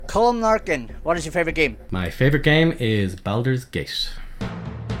Colm Larkin, what is your favourite game? My favourite game is Baldur's Gate.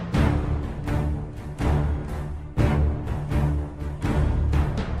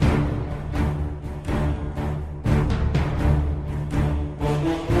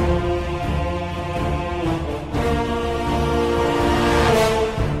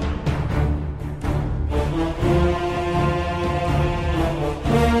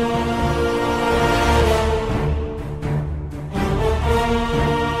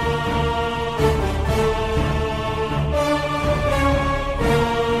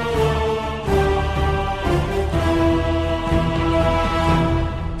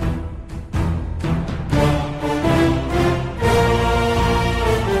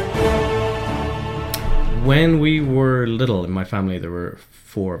 When we were little in my family, there were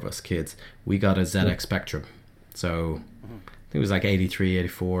 4 of us kids. We got a ZX Spectrum. So I think it was like 83,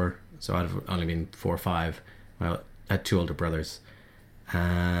 84. So I'd have only been 4 or 5. Well, I had 2 older brothers.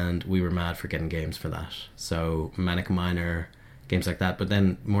 And we were mad for getting games for that. So Manic Miner, games like that. But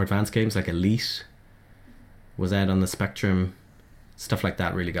then more advanced games like Elite was out on the Spectrum. Stuff like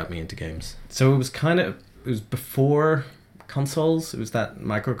that really got me into games. So it was before consoles. It was that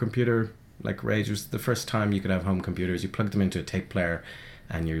microcomputer like rage. It was the first time you could have home computers. You plugged them into a tape player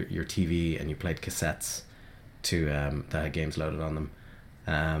and your TV, and you played cassettes to that had games loaded on them,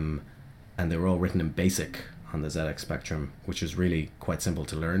 and they were all written in BASIC on the ZX Spectrum, which was really quite simple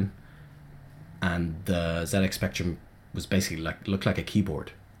to learn. And the ZX Spectrum was basically looked like a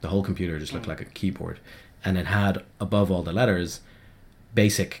keyboard. The whole computer just looked like a keyboard, and it had above all the letters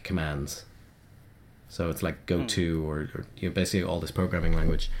basic commands. So it's like go to or basically all this programming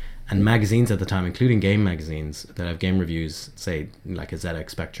language. And magazines at the time, including game magazines that have game reviews, say like a ZX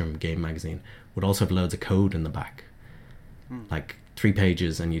Spectrum game magazine, would also have loads of code in the back. Like 3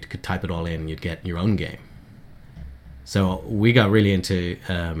 pages, and you could type it all in and you'd get your own game. So we got really into,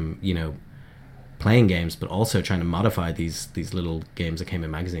 playing games, but also trying to modify these little games that came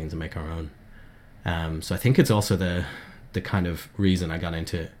in magazines and make our own. So I think it's also the kind of reason I got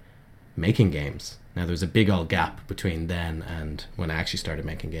into making games. Now, there's a big old gap between then and when I actually started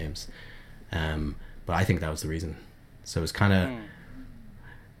making games. But I think that was the reason. So it was kind of,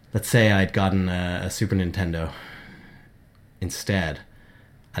 let's say I'd gotten a Super Nintendo instead,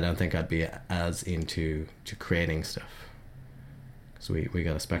 I don't think I'd be as into creating stuff. So we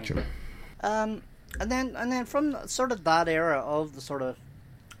got a Spectrum. And then from sort of that era of the sort of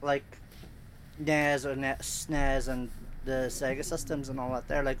like NES or SNES and the Sega systems and all that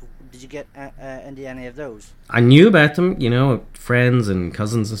there, like, did you get into any of those? I knew about them, friends and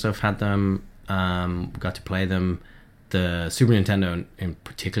cousins and stuff had them, got to play them. The Super Nintendo in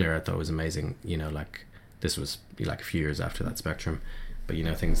particular I thought was amazing, like this was like a few years after that Spectrum, but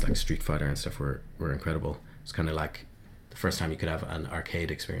things like Street Fighter and stuff were incredible. It's kind of like the first time you could have an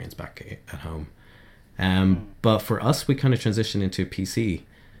arcade experience back at home. But for us, we kind of transitioned into PC.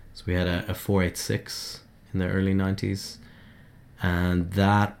 So we had a 486 in the early 90s, and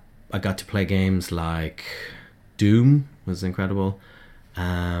that I got to play games like Doom was incredible,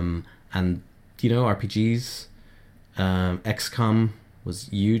 and RPGs. XCOM was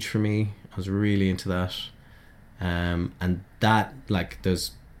huge for me. I was really into that, and that, like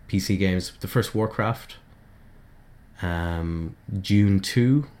those PC games, the first Warcraft, Dune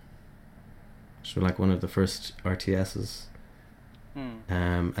 2, which was like one of the first RTSs,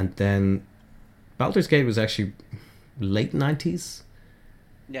 and then Baldur's Gate was actually late 90s.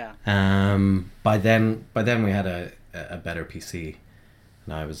 Yeah. By then we had a better PC,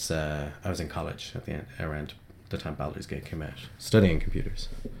 and I was in college at the end, around the time Baldur's Gate came out, studying computers.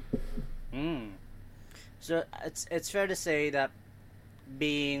 So it's fair to say that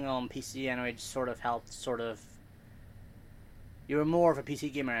being on PC anyway sort of helped. You were more of a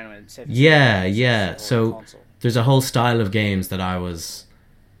PC gamer anyway. Yeah. So there's a whole style of games that I was.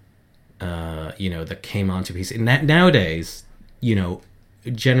 That came onto PC. Nowadays,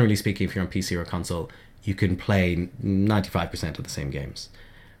 generally speaking, if you're on PC or console, you can play 95% of the same games.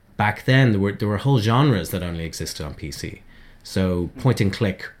 Back then, there were whole genres that only existed on PC. So point and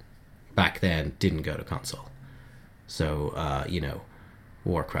click back then didn't go to console. So,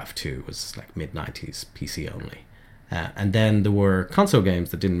 Warcraft 2 was like mid-90s, PC only. And then there were console games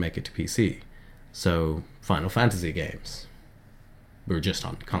that didn't make it to PC. So Final Fantasy games were just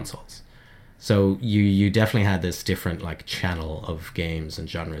on consoles. So you definitely had this different like channel of games and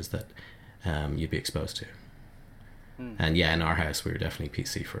genres that you'd be exposed to. And yeah, in our house we were definitely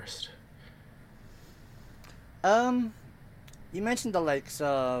PC first. You mentioned the likes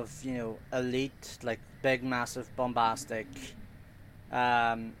of, Elite, like big, massive, bombastic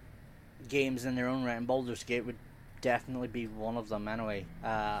games in their own right, and Baldur's Gate would definitely be one of them anyway,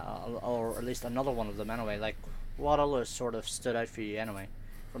 or at least another one of them anyway. Like, what others sort of stood out for you anyway,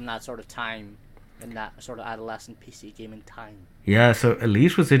 from that sort of time, in that sort of adolescent PC gaming time? Yeah, so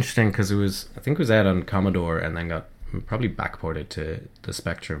Elite was interesting because I think it was out on Commodore and then got probably backported to the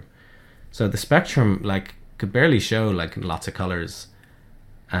Spectrum. So the Spectrum, like, could barely show, like, lots of colors.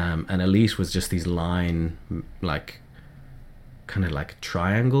 And Elite was just these line, like, kind of like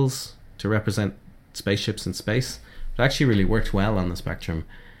triangles to represent spaceships in space. It actually really worked well on the Spectrum.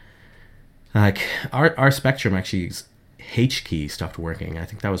 Like, our Spectrum actually, H key stopped working. I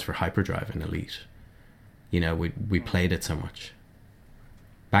think that was for hyperdrive in Elite. You know, we played it so much.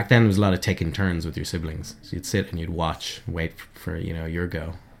 Back then, there was a lot of taking turns with your siblings. So you'd sit and you'd watch, wait for your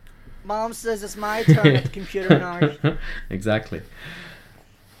go. Mom says it's my turn at the computer now. Exactly.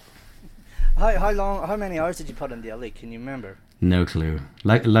 How many hours did you put in the Elite? Can you remember? No clue.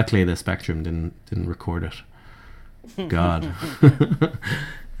 Luckily, the Spectrum didn't record it. God.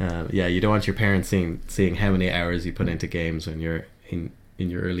 Yeah, you don't want your parents seeing how many hours you put into games when you're in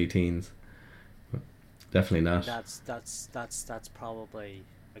your early teens. Definitely not. That's probably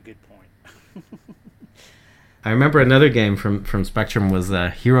a good point. I remember another game from Spectrum was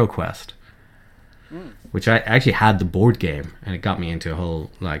Hero Quest, which I actually had the board game, and it got me into a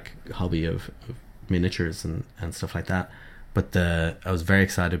whole like hobby of miniatures and stuff like that. But I was very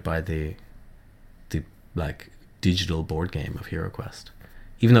excited by the like digital board game of Hero Quest,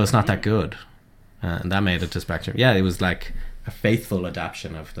 even though it's not that good, and that made it to Spectrum. Yeah, it was like a faithful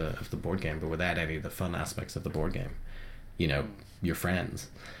adaptation of the board game, but without any of the fun aspects of the board game. You know, your friends.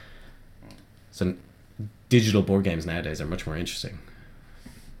 So digital board games nowadays are much more interesting.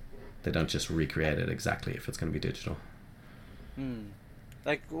 They don't just recreate it exactly if it's going to be digital.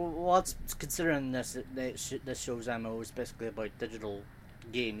 Like, what's considering this show's MO is basically about digital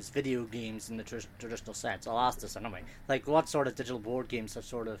games, video games in the traditional sense. I'll ask this anyway. Like, what sort of digital board games have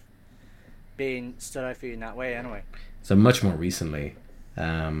sort of been stood out for you in that way anyway? So much more recently,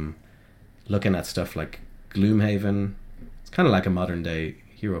 looking at stuff like Gloomhaven. It's kind of like a modern day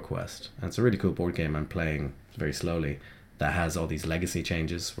Hero Quest, and it's a really cool board game I'm playing very slowly that has all these legacy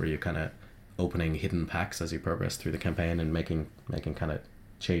changes where you're kind of opening hidden packs as you progress through the campaign and making kind of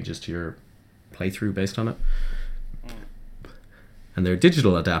changes to your playthrough based on it. And their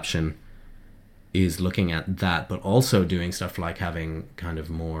digital adaptation is looking at that, but also doing stuff like having kind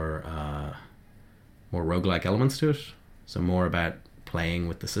of more roguelike elements to it. So more about playing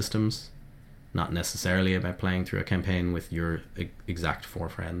with the systems, not necessarily about playing through a campaign with your exact 4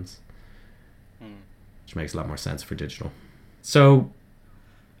 friends, which makes a lot more sense for digital. So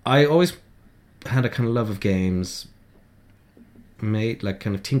I always had a kind of love of games, made like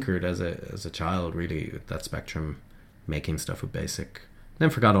kind of tinkered as a child really with that Spectrum, making stuff with BASIC. Then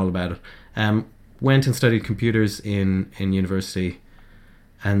forgot all about it. Went and studied computers in university,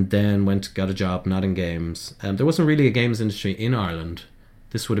 and then got a job not in games. There wasn't really a games industry in Ireland.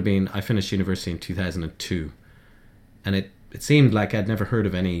 This would have been, I finished university in 2002, and it seemed like I'd never heard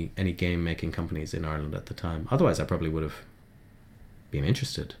of any game making companies in Ireland at the time. Otherwise I probably would have been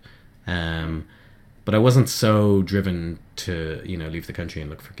interested. But I wasn't so driven to leave the country and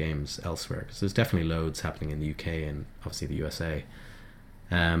look for games elsewhere, because there's definitely loads happening in the UK and obviously the USA.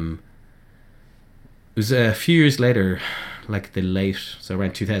 It was a few years later, like so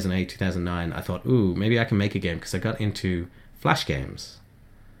around 2008, 2009, I thought, maybe I can make a game, because I got into Flash games.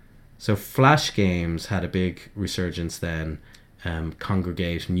 So Flash games had a big resurgence then.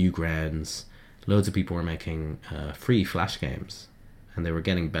 Congregate, Newgrounds, loads of people were making free Flash games, and they were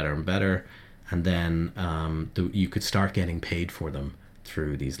getting better and better. And then you could start getting paid for them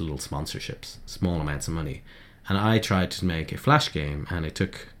through these little sponsorships, small amounts of money. And I tried to make a Flash game, and it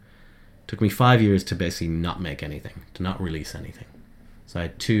took me 5 years to basically not make anything, to not release anything. So I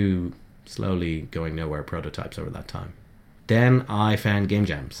had 2 slowly going nowhere prototypes over that time. Then I found game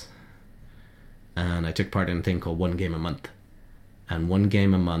jams, and I took part in a thing called One Game a Month. And One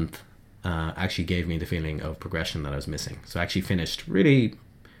Game a Month actually gave me the feeling of progression that I was missing. So I actually finished really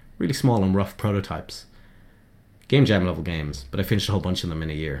small and rough prototypes, game jam level games, but I finished a whole bunch of them in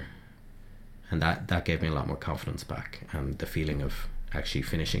a year, and that gave me a lot more confidence back, and the feeling of actually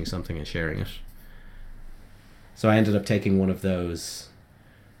finishing something and sharing it. So I ended up taking one of those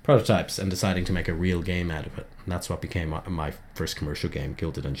prototypes and deciding to make a real game out of it, and that's what became my first commercial game,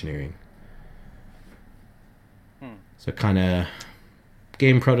 Gilded Engineering. So kind of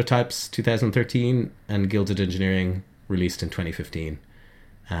game prototypes 2013, and Gilded Engineering released in 2015.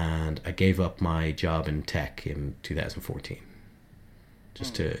 And I gave up my job in tech in 2014,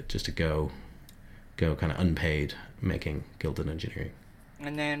 just to go kind of unpaid making Gilded Engineering.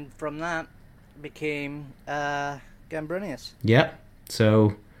 And then from that became Gambrinus. Yeah.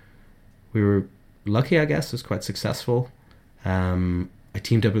 So we were lucky, I guess. It was quite successful. I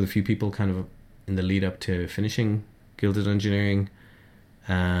teamed up with a few people kind of in the lead up to finishing Gilded Engineering.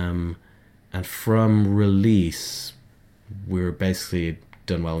 And from release, we were basically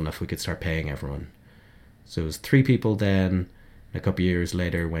done well enough we could start paying everyone. So it was 3 people then. A couple of years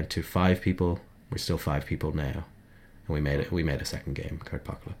later, went to 5 people. We're still 5 people now. And we made a second game,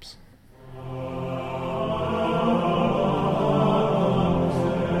 Cardpocalypse.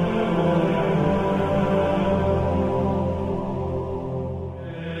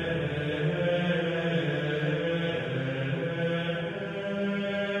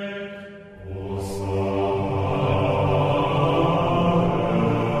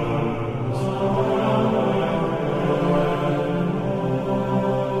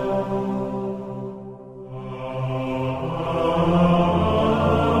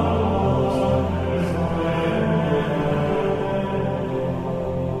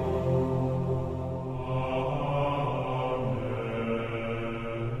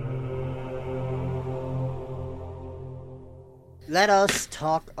 Let us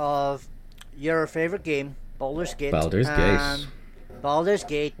talk of your favorite game, Baldur's Gate. Baldur's Gate. Baldur's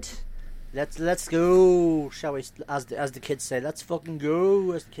Gate. Let's go, shall we? As the kids say, let's fucking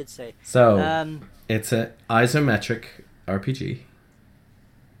go, as the kids say. So it's an isometric RPG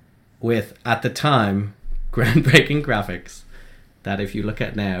with, at the time, groundbreaking graphics that, if you look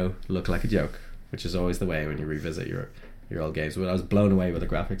at now, look like a joke, which is always the way when you revisit your old games. But I was blown away with the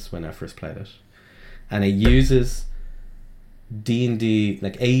graphics when I first played it, and it uses D&D,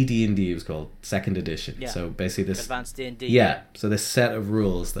 like AD&D was called, 2nd edition. Yeah. So basically this Advanced D&D. Yeah, so this set of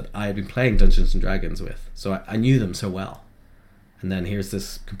rules that I had been playing Dungeons and Dragons with, so I knew them so well. And then here's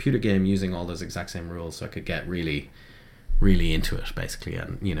this computer game using all those exact same rules, so I could get really, really into it, basically,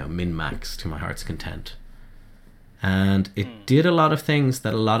 and min-max to my heart's content. And it did a lot of things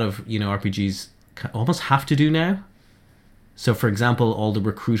that a lot of RPGs almost have to do now. So, for example, all the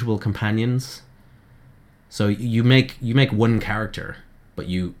recruitable companions. So you make one character, but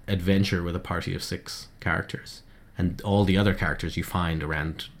you adventure with a party of 6 characters, and all the other characters you find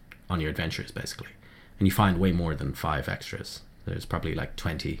around on your adventures, basically. And you find way more than 5 extras. There's probably like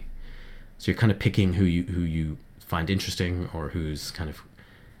 20. So you're kind of picking who you find interesting, or whose kind of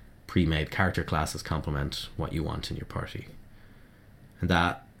pre-made character classes complement what you want in your party. And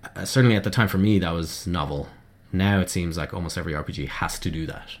that, certainly at the time for me, that was novel. Now it seems like almost every RPG has to do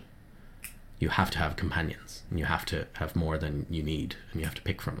that. You have to have companions, and you have to have more than you need, and you have to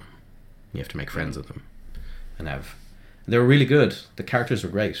pick from them. You have to make friends with them, and they were really good. The characters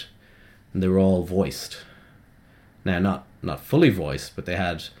were great, and they were all voiced. Now, not fully voiced, but they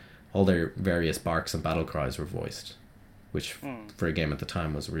had all their various barks and battle cries were voiced, which for a game at the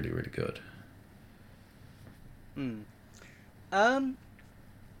time was really, really good. The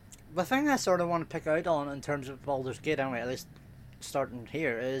thing I sort of want to pick out on in terms of Baldur's Gate, anyway, at least starting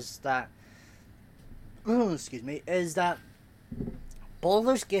here, is that Baldur's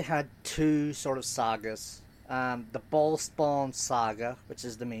Gate had 2 sort of sagas. The Ballspawn saga, which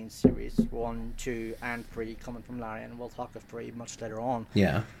is the main series, 1, 2, and 3, coming from Larian. We'll talk of 3 much later on.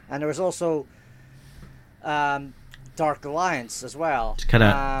 Yeah. And there was also Dark Alliance as well. It's kind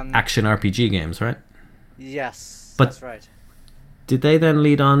of action RPG games, right? Yes, but that's right. Did they then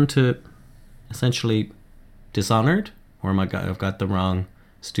lead on to essentially Dishonored? Or I've got the wrong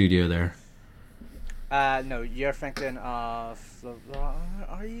studio there? No, you're thinking of...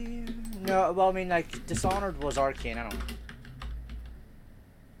 Are you... No, well, I mean, like, Dishonored was Arcane, I don't know.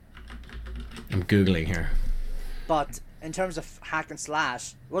 I'm Googling here. But in terms of hack and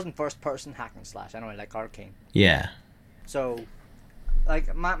slash, it wasn't first-person hack and slash, anyway, like Arcane. Yeah. So,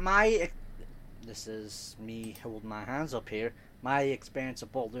 like, my this is me holding my hands up here. My experience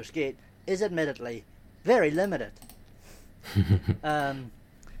of Baldur's Gate is admittedly very limited.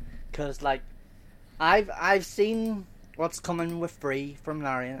 Because, like, I've seen what's coming with 3 from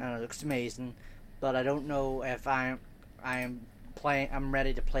Larian, and it looks amazing, but I don't know if I'm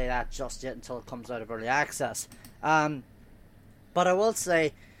ready to play that just yet until it comes out of early access. But I will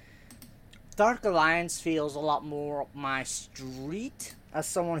say, Dark Alliance feels a lot more up my street as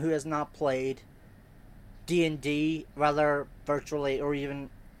someone who has not played D&D, whether virtually or even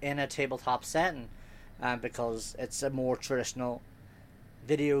in a tabletop setting, because it's a more traditional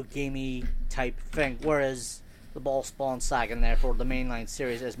video gamey type thing, whereas the Ballspawn saga, and therefore the mainline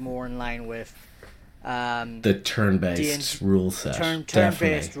series, is more in line with the turn-based rule set.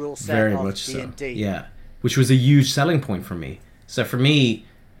 Turn-based rule set very of much D&D. So. Yeah, which was a huge selling point for me. So for me,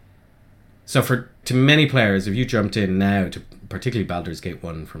 to many players, if you jumped in now to particularly Baldur's Gate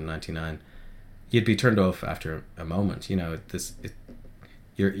 1 from 99, you'd be turned off after a moment. You know,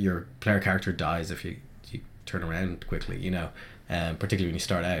 your player character dies if you turn around quickly. You know, particularly when you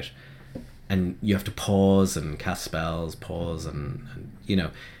start out, and you have to pause and cast spells, pause and you know,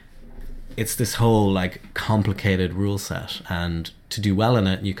 it's this whole like complicated rule set, and to do well in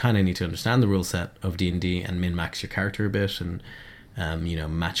it, you kind of need to understand the rule set of D&D and min-max your character a bit, and you know,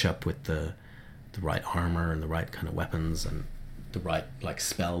 match up with the right armor and the right kind of weapons and the right like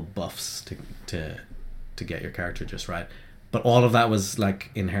spell buffs to get your character just right. But all of that was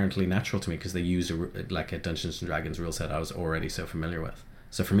like inherently natural to me because they used like a Dungeons and Dragons rule set I was already so familiar with.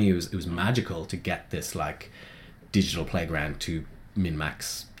 So for me, it was magical to get this like digital playground to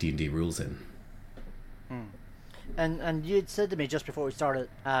min-max D&D rules in. And you'd said to me just before we started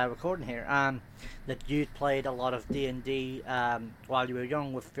recording here that you'd played a lot of D&D while you were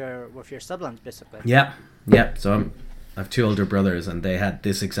young with your siblings, basically. Yeah. So I have two older brothers, and they had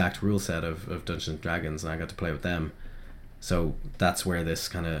this exact rule set of Dungeons and Dragons, and I got to play with them. So that's where this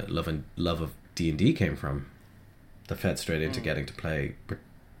kind of love of D&D came from. That fed straight into getting to play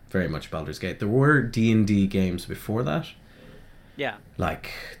very much Baldur's Gate. There were D&D games before that. Yeah.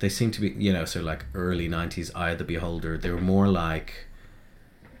 Like, they seem to be, you know, so like early 90s, Eye of the Beholder, they were more like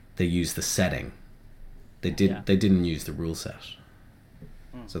they used the setting. They didn't use the rule set.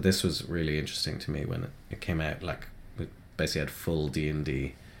 So this was really interesting to me when it came out. Like, it basically had full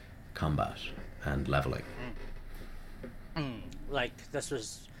D&D combat and leveling. Like, this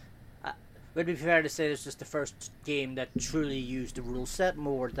was... would it be fair to say this was just the first game that truly used the rule set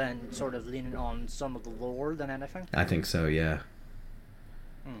more than sort of leaning on some of the lore than anything? I think so, yeah.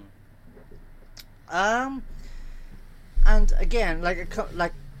 And again, like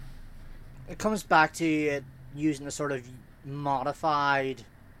it comes back to it using a sort of modified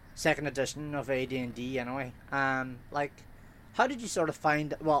second edition of AD&D anyway. Like, how did you sort of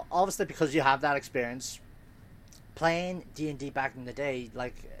find? Well, obviously because you have that experience playing D&D back in the day.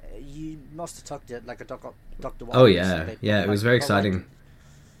 Like, you must have tucked it like a duck to water. Oh yeah, it was very exciting.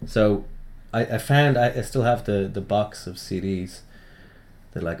 So I found I still have the box of CDs.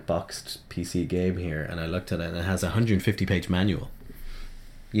 The like boxed PC game here, and I looked at it and it has a 150-page manual.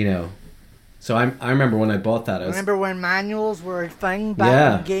 You know, so I remember when I bought that. Remember when manuals were a thing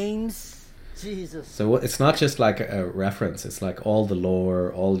back in games? Jesus. So it's not just like a reference; it's like all the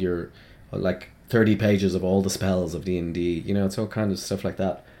lore, all your like 30 pages of all the spells of D&D. You know, it's all kind of stuff like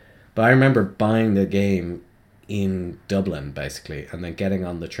that. But I remember buying the game in Dublin basically, and then getting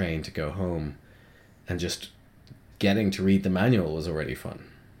on the train to go home, and just getting to read the manual was already fun.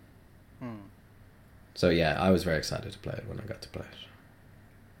 So yeah, I was very excited to play it when I got to play it.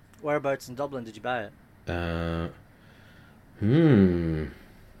 Whereabouts in Dublin did you buy it?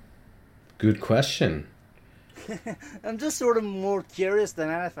 Good question. I'm just sort of more curious than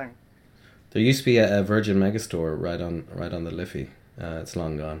anything. There used to be a Virgin Megastore right on the Liffey. It's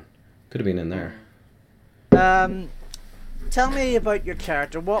long gone. Could have been in there. Tell me about your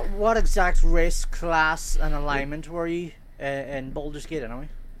character. What exact race, class, and alignment were you in Baldur's Gate anyway?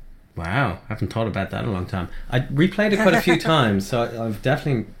 Wow, I haven't thought about that in a long time. I replayed it quite a few times, so I've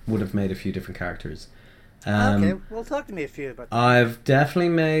definitely would have made a few different characters. Okay, well, talk to me a few about that. I've definitely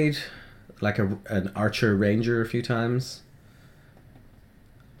made like an archer ranger a few times.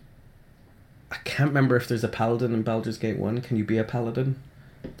 I can't remember if there's a paladin in Baldur's Gate 1. Can you be a paladin?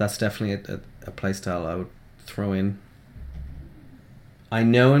 That's definitely a playstyle I would throw in. I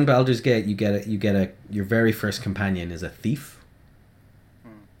know in Baldur's Gate your very first companion is a thief,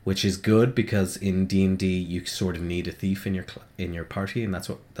 which is good because in D&D you sort of need a thief in your party, and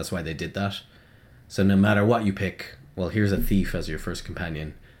that's why they did that. So no matter what you pick, well, here's a thief as your first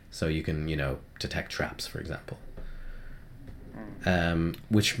companion, so you can, you know, detect traps, for example.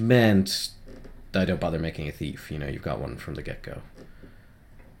 Which meant I don't bother making a thief. You know, you've got one from the get-go.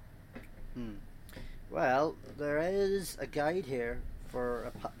 Well, there is a guide here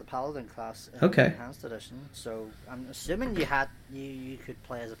for the Paladin class in the Enhanced Edition, so I'm assuming you could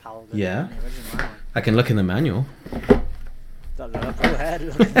play as a Paladin. Yeah, in the original manual. I can look in the manual. Go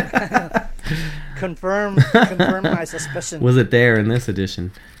ahead. Confirm my suspicion. Was it there in this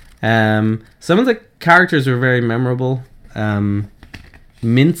edition? Some of the characters were very memorable.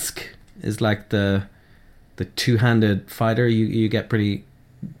 Minsk is like the two-handed fighter you get pretty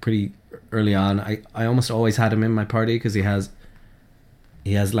early on. I almost always had him in my party because he has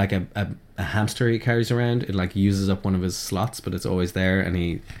like a hamster he carries around. It like uses up one of his slots, but it's always there, and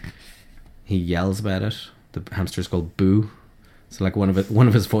he yells about it. The hamster's called Boo. So like one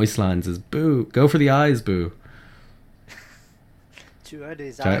of his voice lines is "Boo, go for the eyes, Boo."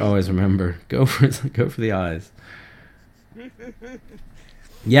 I always remember. Go for the eyes.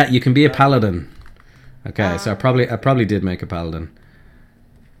 Yeah, you can be a paladin. Okay, so I probably did make a paladin.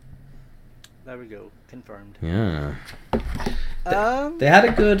 There we go, confirmed. Yeah. They had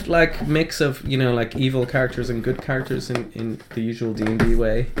a good like mix of, you know, like evil characters and good characters in the usual D&D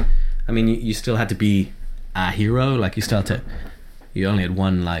way. I mean, you still had to be a hero, like you only had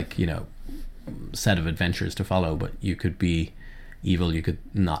one, like, you know, set of adventures to follow, but you could be evil, you could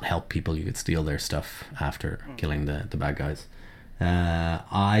not help people, you could steal their stuff after killing the bad guys.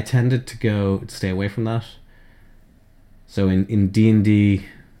 I tended to stay away from that. So in D&D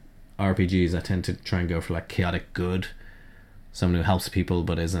RPGs, I tend to try and go for like chaotic good, someone who helps people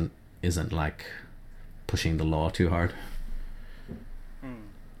but isn't like pushing the law too hard.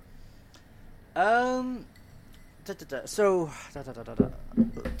 So,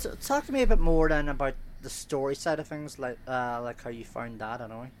 talk to me a bit more then about the story side of things, like how you found that,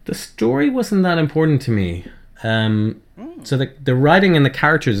 anyway. The story wasn't that important to me. So the writing and the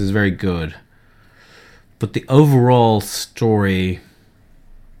characters is very good, but the overall story,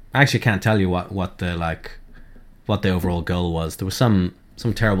 I actually can't tell you what the overall goal was. There was some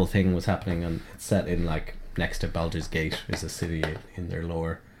terrible thing was happening, and it's set in like next to Baldur's Gate is a city in their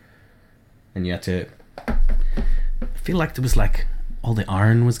lore, and you had to. I feel like there was like all the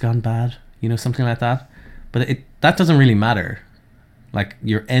iron was gone bad, you know, something like that. But that doesn't really matter. Like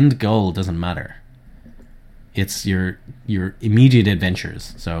your end goal doesn't matter. It's your immediate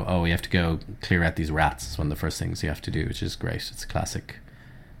adventures. So you have to go clear out these rats. It's one of the first things you have to do, which is great. It's classic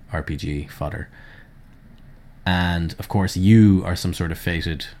RPG fodder. And of course, you are some sort of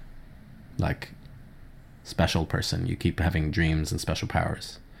fated, like, special person. You keep having dreams and special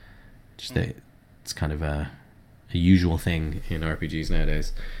powers. It's kind of a usual thing in RPGs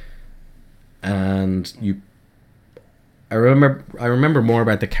nowadays. And I remember more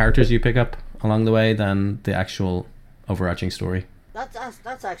about the characters you pick up along the way than the actual overarching story.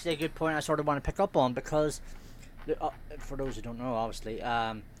 That's actually a good point I sort of want to pick up on, because for those who don't know, obviously,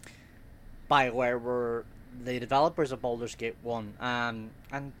 BioWare were the developers of Baldur's Gate 1 and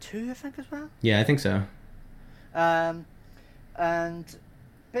 2, I think, as well. Yeah, I think so. And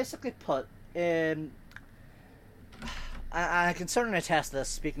basically put, I can certainly attest to this,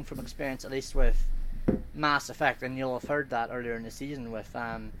 speaking from experience, at least with Mass Effect, and you'll have heard that earlier in the season with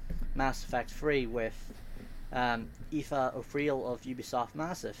Mass Effect 3 with Aoife O'Friel of Ubisoft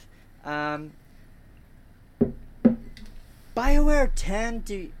Massive. BioWare tend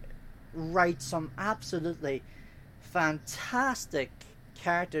to write some absolutely fantastic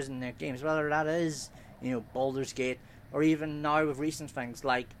characters in their games, whether that is, you know, Baldur's Gate, or even now with recent things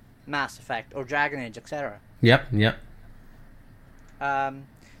like Mass Effect or Dragon Age, etc. Yep.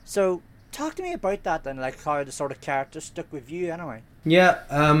 So talk to me about that then, like how the sort of characters stuck with you anyway. Yeah,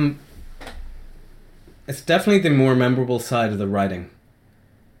 it's definitely the more memorable side of the writing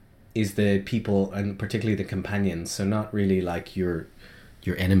is the people, and particularly the companions. So not really like your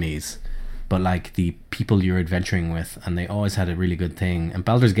enemies, but like the people you're adventuring with, and they always had a really good thing. And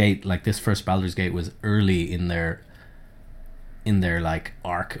Baldur's Gate, like this first Baldur's Gate, was early in their like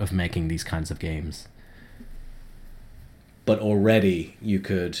arc of making these kinds of games. But already you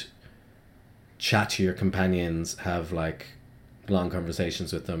could chat to your companions, have like long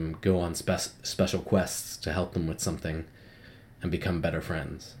conversations with them, go on special quests to help them with something, and become better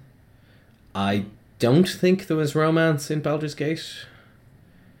friends. I don't think there was romance in Baldur's Gate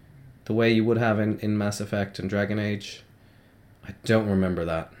the way you would have in Mass Effect and Dragon Age. I don't remember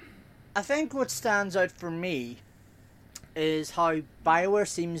that. I think what stands out for me is how BioWare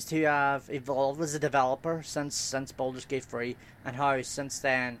seems to have evolved as a developer since Baldur's Gate 3, and how since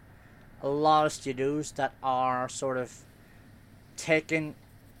then a lot of studios that are sort of taking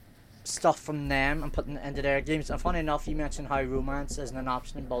stuff from them and putting it into their games. And funny enough, you mentioned how romance isn't an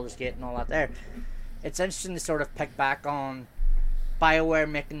option in Baldur's Gate and all that there. It's interesting to sort of pick back on BioWare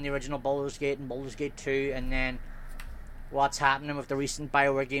making the original Baldur's Gate and Baldur's Gate 2, and then what's happening with the recent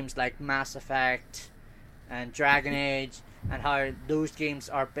BioWare games like Mass Effect and Dragon Age, and how those games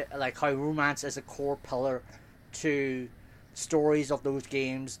are like how romance is a core pillar to stories of those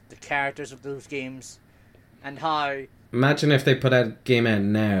games, the characters of those games, and how... Imagine if they put out a game out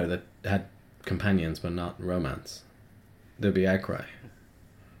now that had companions but not romance. There'd be outcry.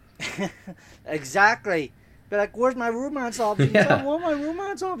 Exactly. Be like, where's my romance options? Yeah. I want my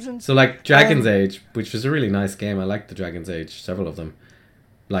romance options. So like Dragon's Age, which was a really nice game. I liked the Dragon's Age, several of them.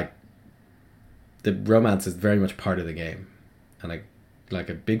 Like, the romance is very much part of the game, and like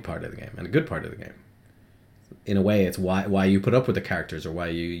a big part of the game, and a good part of the game. In a way, it's why you put up with the characters, or why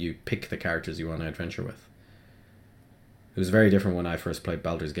you pick the characters you want to adventure with. It was very different when I first played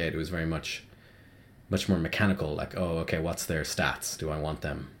Baldur's Gate. It was very much more mechanical. Like, oh, okay, what's their stats? Do I want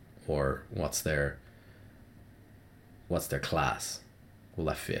them? Or what's their what's their class, will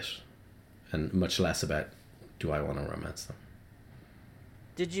that fit, and much less about do I want to romance them.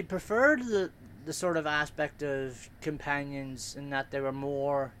 Did you prefer the sort of aspect of companions in that they were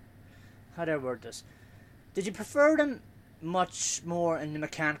more, how do I word this? Did you prefer them much more in the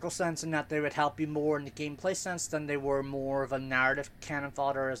mechanical sense, in that they would help you more in the gameplay sense than they were more of a narrative cannon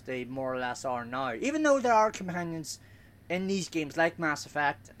fodder as they more or less are now? Even though there are companions in these games like Mass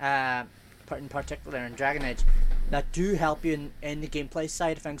Effect, in particular in Dragon Age, that do help you in the gameplay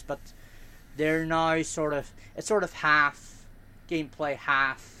side of things, but they're now it's sort of half gameplay,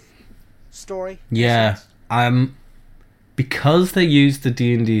 half story. Yeah, because they used the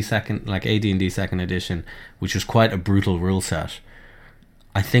D&D second, like AD&D second edition, which was quite a brutal rule set.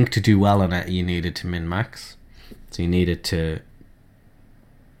 I think to do well on it, you needed to min-max. So you needed to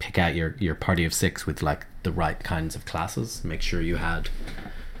pick out your party of 6 with like the right kinds of classes. Make sure you had,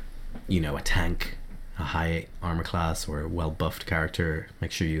 a tank, a high armor class, or a well-buffed character.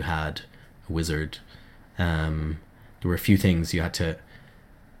 Make sure you had a wizard. There were a few things you had to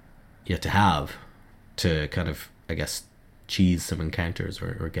have to kind of, I guess, cheese some encounters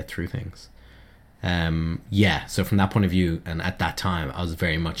or get through things. So from that point of view, and at that time, I was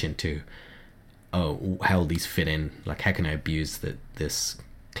very much into, how will these fit in? Like, how can I abuse this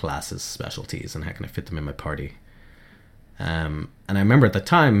class's specialties, and how can I fit them in my party? And I remember at the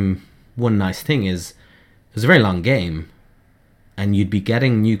time, one nice thing is, it was a very long game, and you'd be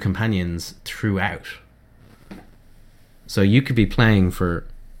getting new companions throughout. So you could be playing for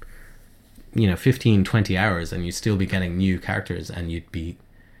 15, 20 hours, and you'd still be getting new characters, and you'd be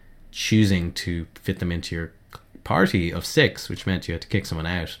choosing to fit them into your party of 6, which meant you had to kick someone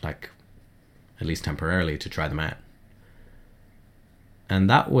out, like, at least temporarily, to try them out. And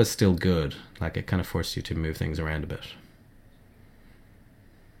that was still good. Like, it kind of forced you to move things around a bit.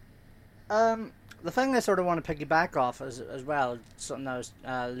 The thing I sort of want to piggyback off as well, something I was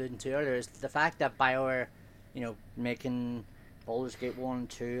alluding to earlier, is the fact that BioWare, making Baldur's Gate 1 and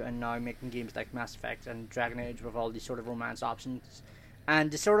 2, and now making games like Mass Effect and Dragon Age with all these sort of romance options,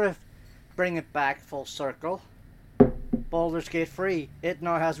 and to sort of bring it back full circle, Baldur's Gate 3, it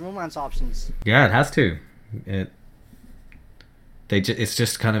now has romance options. Yeah, it has to. It's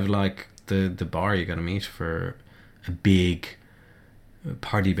just kind of like the bar you got to meet for a big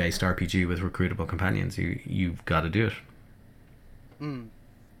party-based RPG with recruitable companions. You've got to do it.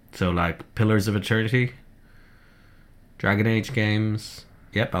 So, like, Pillars of Eternity, Dragon Age games,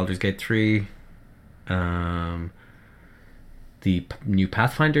 Baldur's Gate 3, the new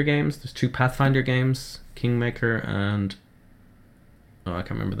Pathfinder games. There's 2 Pathfinder games, Kingmaker and I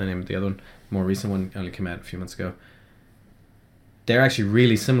can't remember the name of the other one. More recent one only came out a few months ago. They're actually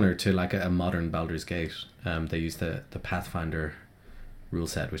really similar to like a modern Baldur's Gate. They use the Pathfinder rule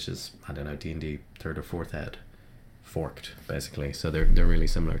set, which is, I don't know, D&D 3rd or 4th ed, forked basically. So they're really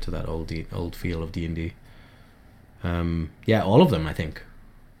similar to that old feel of D&D. All of them, I think,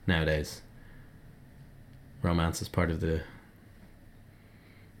 nowadays. Romance is part of the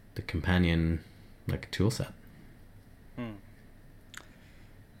companion, like, tool set.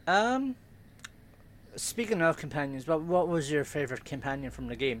 Speaking of companions, what was your favorite companion from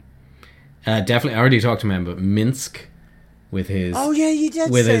the game? Definitely, I already talked to him, but Minsk with his you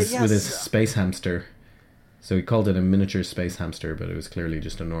did with say, with his space hamster. So he called it a miniature space hamster, but it was clearly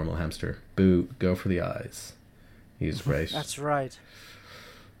just a normal hamster. Boo, go for the eyes. He was great. That's right.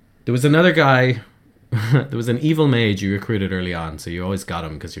 There was another guy. There was an evil mage you recruited early on, so you always got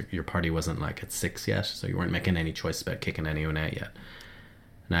him because your party wasn't like at 6 yet, so you weren't making any choice about kicking anyone out yet.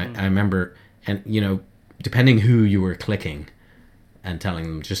 And I remember, and depending who you were clicking and telling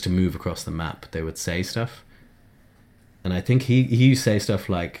them just to move across the map, they would say stuff. And I think he used to say stuff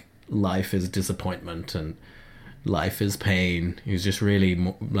like, life is disappointment and life is pain. He was just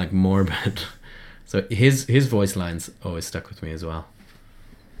really morbid. So his voice lines always stuck with me as well.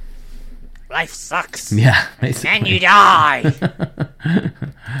 Life sucks. Yeah, basically. And you die.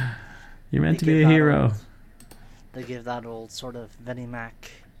 You're meant to be a hero. They give that old sort of Vinnie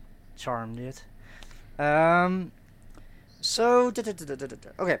Mac charm to it.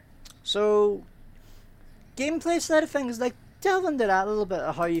 Okay, so gameplay side of things, like, delve into that a little bit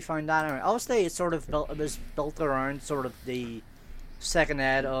of how you found that. Anyway, obviously, it was built around sort of the second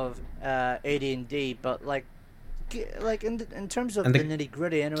ed of AD&D, but like in terms of the nitty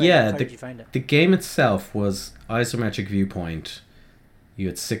gritty, anyway, how did you find it? The game itself was isometric viewpoint. You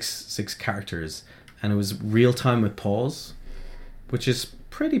had six characters, and it was real time with pause, which is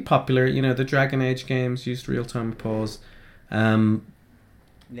pretty popular. The Dragon Age games used real time with pause.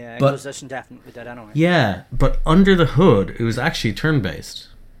 Inquisition definitely did anyway. Yeah, but under the hood, it was actually turn based.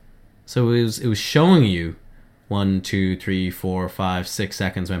 So it was showing you 1, 2, 3, 4, 5, 6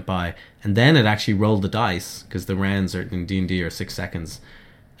 seconds went by, and then it actually rolled the dice, because the rounds are in D&D are 6 seconds,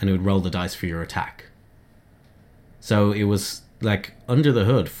 and it would roll the dice for your attack. So it was like under the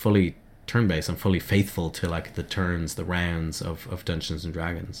hood fully turn-based and fully faithful to like the turns, the rounds of Dungeons and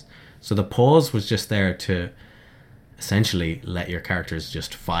Dragons. So the pause was just there to essentially let your characters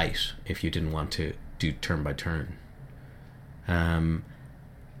just fight if you didn't want to do turn by turn.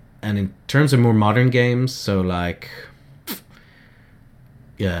 And in terms of more modern games, so like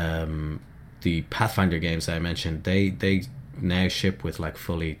the Pathfinder games that I mentioned, they now ship with like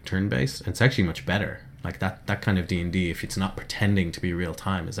fully turn-based, and it's actually much better. Like that kind of D&D, if it's not pretending to be real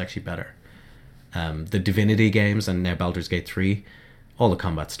time, is actually better. The Divinity games and now Baldur's Gate 3, all the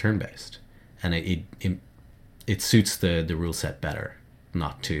combat's turn-based, and it suits the rule set better,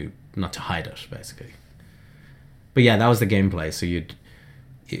 not to hide it basically. But yeah, that was the gameplay. So you'd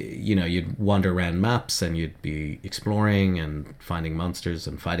wander around maps and you'd be exploring and finding monsters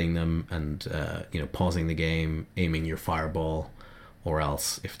and fighting them, and pausing the game, aiming your fireball, or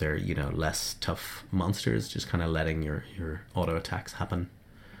else if they're less tough monsters, just kind of letting your auto attacks happen.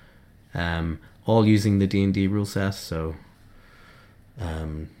 All using the D&D rule set, so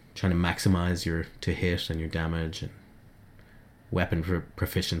trying to maximize your to hit and your damage and weapon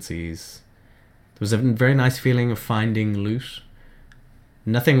proficiencies. There was a very nice feeling of finding loot.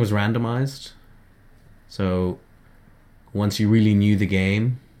 Nothing was randomized, so once you really knew the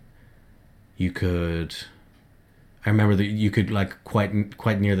game, you could. I remember that you could like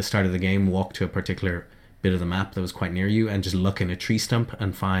quite near the start of the game walk to a particular bit of the map that was quite near you and just look in a tree stump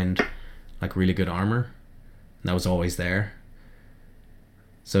and find like really good armor. And that was always there.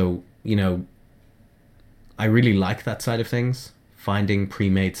 So I really like that side of things, finding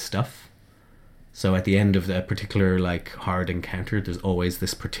pre-made stuff. So at the end of a particular like hard encounter, there's always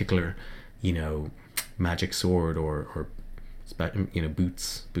this particular, magic sword or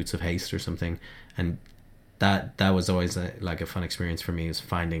boots of haste or something, and that was always a fun experience for me, is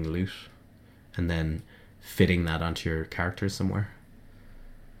finding loot and then fitting that onto your characters somewhere.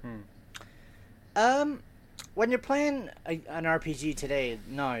 When you're playing an RPG today,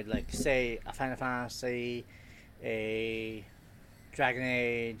 now, like say a Final Fantasy, a Dragon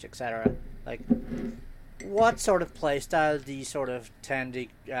Age, etc., like what sort of playstyle do you sort of tend to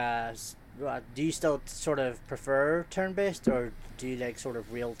do you still sort of prefer turn-based, or do you like sort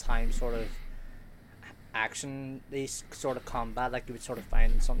of real-time sort of action, these sort of combat like you would sort of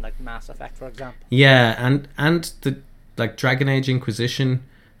find in something like Mass Effect, for example? Yeah, and the like Dragon Age Inquisition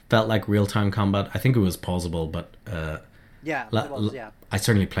felt like real-time combat. I think it was pausable, but I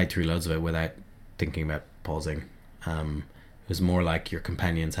certainly played through loads of it without thinking about pausing. It was more like your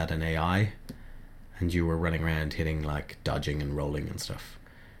companions had an AI and you were running around hitting like dodging and rolling and stuff,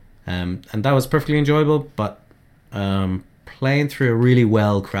 and that was perfectly enjoyable. But playing through a really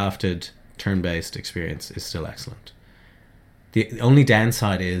well crafted turn-based experience is still excellent. The only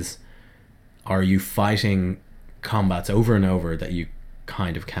downside is, are you fighting combats over and over that you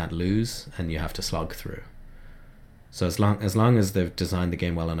kind of can't lose and you have to slog through? So as long as they've designed the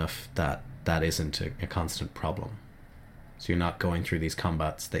game well enough that isn't a constant problem. So you're not going through these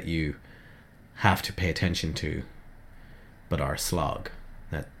combats that you have to pay attention to but are a slog.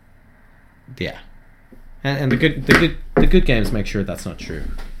 And the good games make sure that's not true.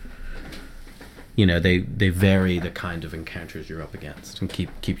 They vary the kind of encounters you're up against and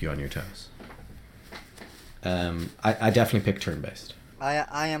keep you on your toes. I definitely pick turn-based.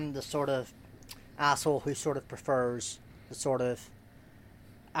 I am the sort of asshole who sort of prefers the sort of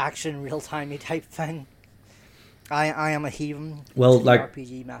action real-timey type thing. I am a heathen. Well, like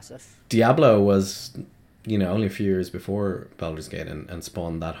RPG massive. Diablo was, only a few years before Baldur's Gate and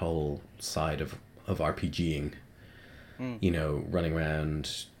spawned that whole side of RPGing. Running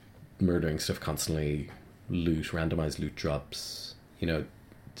around, murdering stuff constantly, randomized loot drops.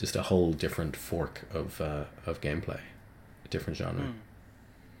 Just a whole different fork of gameplay, a different genre.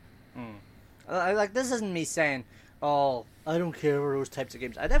 Like, this isn't me saying, oh, I don't care for those types of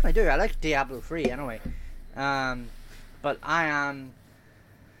games. I definitely do. I like Diablo 3 anyway. But I'm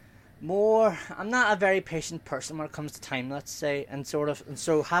not a very patient person when it comes to time, let's say, and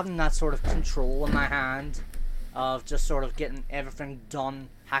so having that sort of control in my hand of just sort of getting everything done,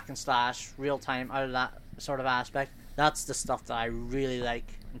 hack and slash, real time, out of that sort of aspect, that's the stuff that I really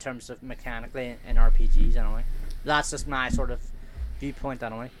like in terms of mechanically in RPGs anyway. That's just my sort of viewpoint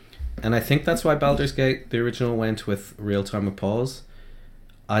anyway. And I think that's why Baldur's Gate, the original, went with real time with pause.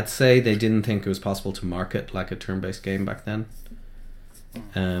 I'd say they didn't think it was possible to market like a turn-based game back then.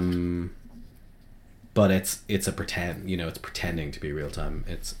 But it's a pretend, it's pretending to be real time.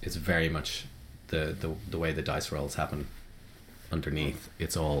 It's very much the way the dice rolls happen underneath.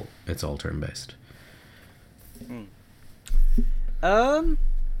 It's all turn based.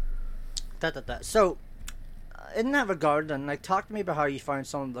 So, in that regard, then, like, talk to me about how you found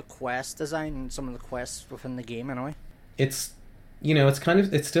some of the quest design and some of the quests within the game, anyway. It's,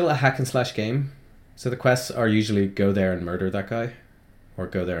 it's still a hack and slash game. So the quests are usually go there and murder that guy, or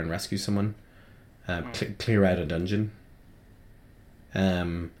go there and rescue someone, clear out a dungeon.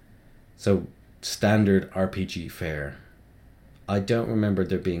 So standard RPG fare. I don't remember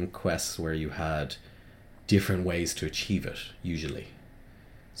there being quests where you had different ways to achieve it, usually.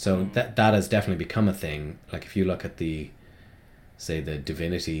 So that has definitely become a thing. Like if you look at the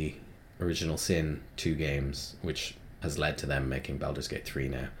Divinity Original Sin 2 games, which has led to them making Baldur's Gate 3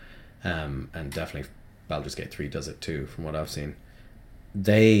 now, and definitely Baldur's Gate 3 does it too, from what I've seen.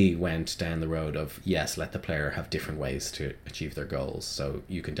 They went down the road of, yes, let the player have different ways to achieve their goals. So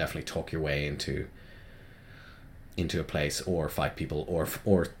you can definitely talk your way into a place, or fight people,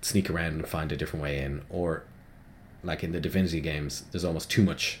 or sneak around and find a different way in, or like in the Divinity games, there's almost too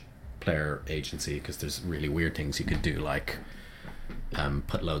much player agency because there's really weird things you could do, like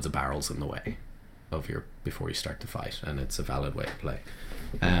put loads of barrels in the way of before you start the fight, and it's a valid way to play.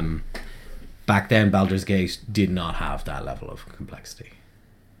 Back then, Baldur's Gate did not have that level of complexity.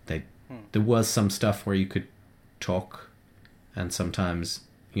 There was some stuff where you could talk and sometimes,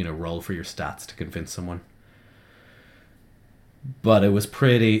 roll for your stats to convince someone. But it was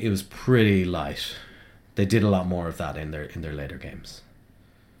pretty light. They did a lot more of that in their later games.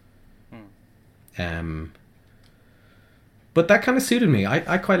 But that kind of suited me.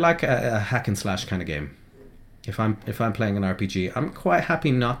 I quite like a hack and slash kind of game. If I'm playing an RPG, I'm quite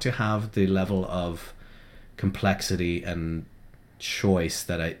happy not to have the level of complexity and choice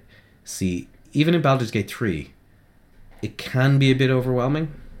that I see. Even in Baldur's Gate 3, it can be a bit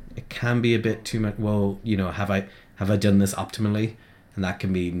overwhelming. It can be a bit too much. Well, have I done this optimally? And that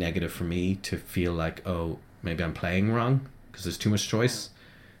can be negative for me to feel like, oh, maybe I'm playing wrong because there's too much choice.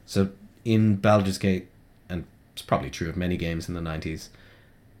 So in Baldur's Gate, and it's probably true of many games in the 90s,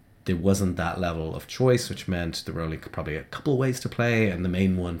 there wasn't that level of choice, which meant there were only probably a couple ways to play, and the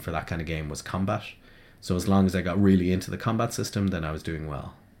main one for that kind of game was combat. So as long as I got really into the combat system, then I was doing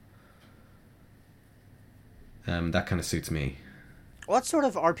well. That kind of suits me. What sort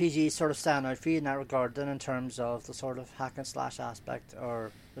of RPGs sort of stand out for you in that regard, then, in terms of the sort of hack and slash aspect,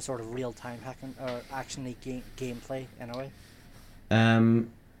 or the sort of real time hacking or actiony gameplay in a way?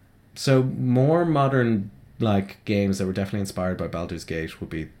 So more modern games that were definitely inspired by Baldur's Gate would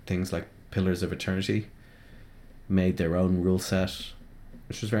be things like Pillars of Eternity. Made their own rule set,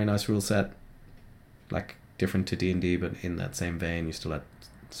 which was a very nice rule set, different to D&D, but in that same vein. You still had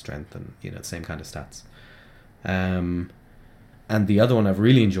strength and the same kind of stats. And the other one I've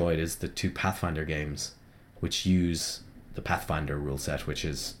really enjoyed is the 2 Pathfinder games, which use the Pathfinder rule set, which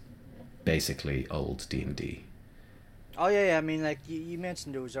is basically old D&D. Oh yeah. I mean, you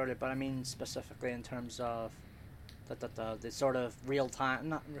mentioned those earlier, but I mean specifically in terms of the sort of real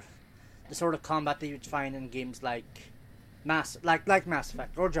time, the sort of combat that you'd find in games like Mass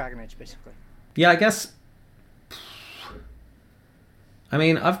Effect or Dragon Age, basically. Yeah, I guess. I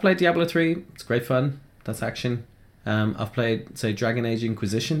mean, I've played Diablo 3. It's great fun. That's action. I've played, say, Dragon Age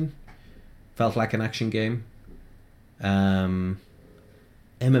Inquisition. Felt like an action game. MMOs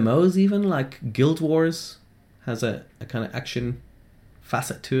even, like Guild Wars, has a kind of action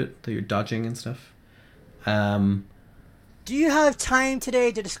facet to it that you're dodging and stuff. Do you have time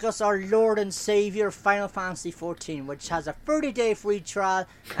today to discuss our Lord and Savior Final Fantasy XIV, which has a 30-day free trial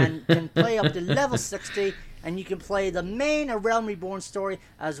and can play up to level 60, and you can play the main A Realm Reborn story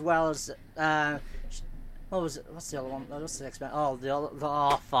as well as what was it? What's the other one? What's the next one?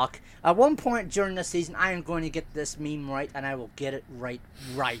 Oh, fuck. At one point during this season, I am going to get this meme right, and I will get it right.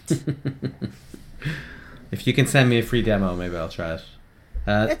 If you can send me a free demo, maybe I'll try it.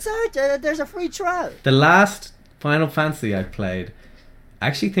 It's out. There's a free trial. The last Final Fantasy I played, I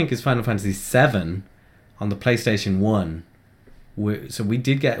actually think is Final Fantasy VII on the PlayStation 1. So we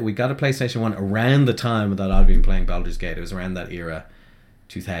got a PlayStation 1 around the time that I'd been playing Baldur's Gate. It was around that era,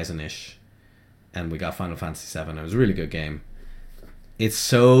 2000-ish. And we got Final Fantasy VII. It was a really good game. It's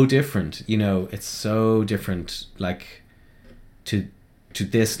so different, it's so different, to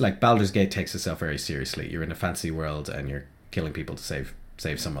this, Baldur's Gate takes itself very seriously. You're in a fantasy world and you're killing people to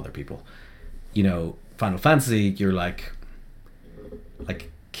save some other people. Final Fantasy, you're like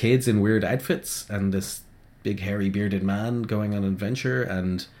kids in weird outfits and this big hairy bearded man going on an adventure,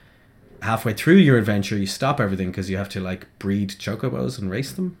 and halfway through your adventure you stop everything because you have to breed chocobos and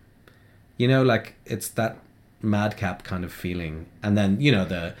race them. It's that madcap kind of feeling, and then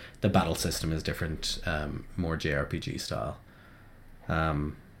the battle system is different, more JRPG style.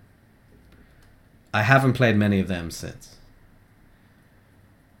 I haven't played many of them since.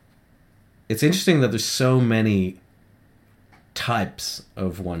 It's interesting that there's so many types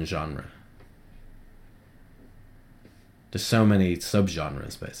of one genre. There's so many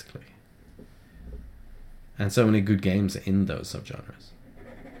subgenres, basically. And so many good games in those subgenres.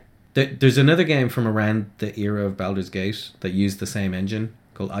 There's another game from around the era of Baldur's Gate that used the same engine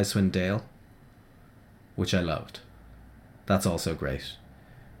called Icewind Dale, which I loved. That's also great.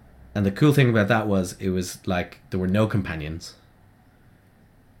 And the cool thing about that was it was like there were no companions.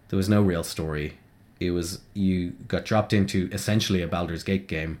 There was no real story. It was, you got dropped into essentially a Baldur's Gate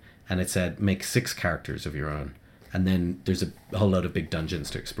game, and it said make 6 characters of your own, and then there's a whole load of big dungeons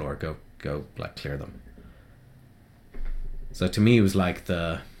to explore. Go like clear them. So to me, it was like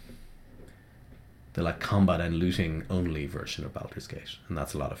the like combat and looting only version of Baldur's Gate, and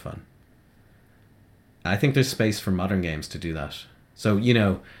that's a lot of fun. I think there's space for modern games to do that. So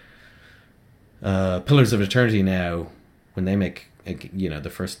Pillars of Eternity now, when they make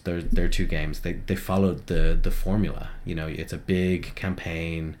the first their 2 games, they followed the formula. It's a big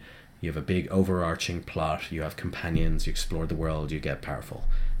campaign, you have a big overarching plot, you have companions, you explore the world, you get powerful,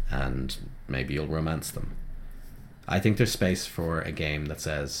 and maybe you'll romance them. I think there's space for a game that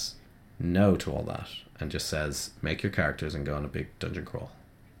says no to all that and just says make your characters and go on a big dungeon crawl.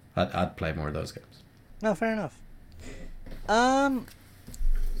 I'd play more of those games. No, fair enough.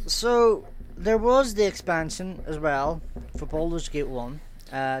 So there was the expansion as well for Baldur's Gate 1,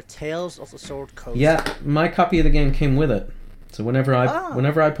 Tales of the Sword Coast. Yeah, my copy of the game came with it. So whenever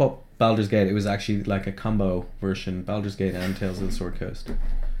I put Baldur's Gate, it was actually like a combo version, Baldur's Gate and Tales of the Sword Coast.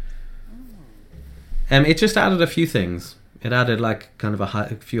 It just added a few things. It added like kind of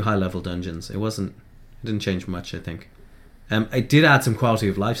a few high level dungeons. It didn't change much, I think. It did add some quality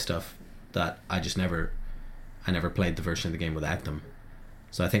of life stuff that I never played the version of the game without them.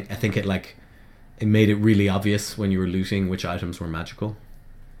 So I think it made it really obvious when you were looting which items were magical.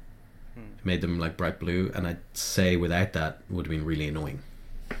 It made them like bright blue, and I'd say without that it would have been really annoying.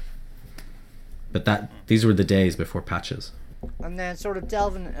 But these were the days before patches. And then sort of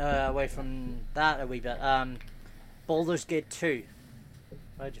delving away from that a wee bit, Baldur's Gate 2.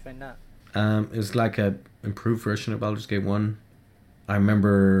 How did you find that? It was like a improved version of Baldur's Gate 1. I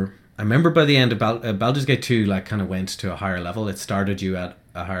remember by the end of Baldur's Gate 2 like kind of went to a higher level. It started you at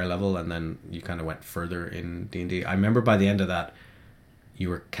a higher level, and then you kind of went further in D&D. I remember by the end of that you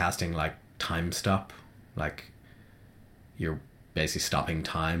were casting like time stop, like you're basically stopping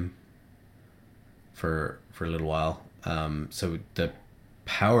time for a little while. So the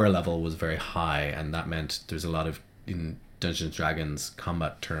power level was very high, and that meant there's a lot of, in Dungeons & Dragons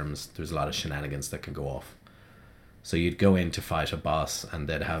combat terms, there's a lot of shenanigans that can go off. So you'd go in to fight a boss, and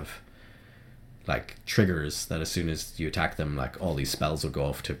they'd have like triggers that as soon as you attack them, like all these spells will go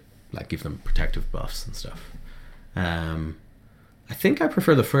off to like give them protective buffs and stuff. I think I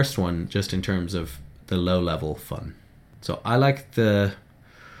prefer the first one just in terms of the low level fun. So I like the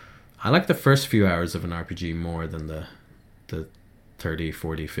first few hours of an RPG more than the 30,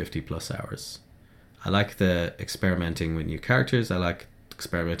 40, 50 plus hours. I like the experimenting with new characters. I like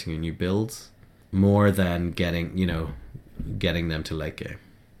experimenting with new builds more than getting them to late game.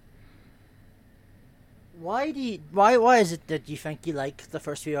 Why is it that you think you like the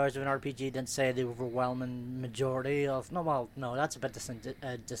first few hours of an RPG than say the overwhelming majority of... No, that's a bit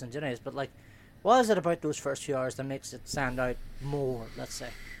disingenuous, but like, what is it about those first few hours that makes it stand out more, let's say?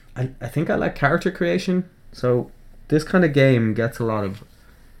 I think I like character creation. So this kind of game gets a lot of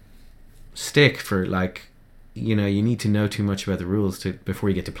stick for like, you need to know too much about the rules before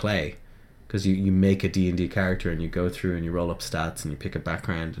you get to play. Because you make a D&D character and you go through and you roll up stats and you pick a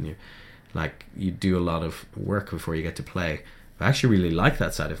background and you do a lot of work before you get to play. I actually really like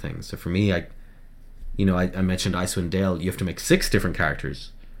that side of things. So for me, I mentioned Icewind Dale. You have to make 6 different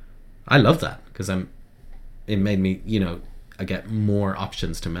characters. I love that because it made me, I get more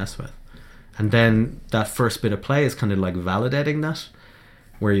options to mess with. And then that first bit of play is kind of like validating that,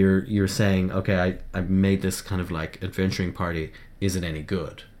 where you're saying, okay, I made this kind of like adventuring party. Is it any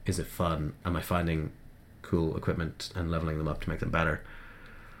good? Is it fun? Am I finding cool equipment and leveling them up to make them better?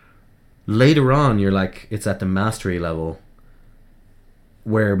 Later on, you're like, it's at the mastery level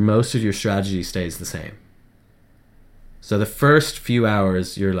where most of your strategy stays the same. So the first few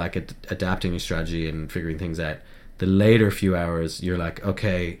hours, you're like adapting your strategy and figuring things out. The later few hours, you're like,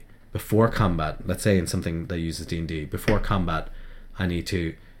 okay, before combat, let's say in something that uses D&D, before combat, I need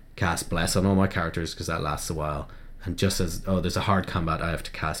to cast Bless on all my characters because that lasts a while. And just as, there's a hard combat, I have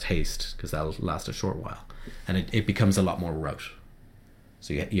to cast Haste because that'll last a short while. and it becomes a lot more rote.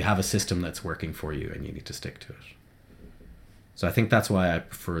 So you have a system that's working for you, and you need to stick to it. So I think that's why I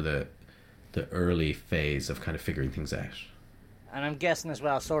prefer the early phase of kind of figuring things out. And I'm guessing as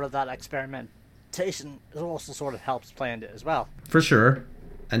well, sort of that experimentation also sort of helps playing it as well. For sure.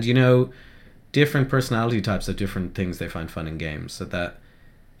 And different personality types have different things they find fun in games. So that,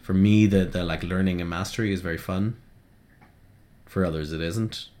 for me, the like learning and mastery is very fun. For others, it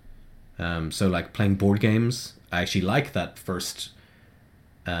isn't. So like playing board games, I actually like that first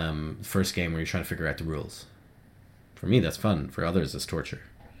game where you're trying to figure out the rules. For me, that's fun. For others, it's torture.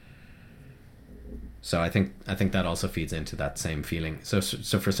 So I think that also feeds into that same feeling. So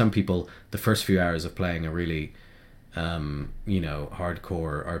for some people, the first few hours of playing a really,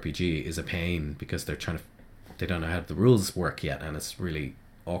 hardcore RPG is a pain because they don't know how the rules work yet, and it's really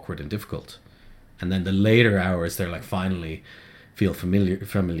awkward and difficult. And then the later hours, they're like finally feel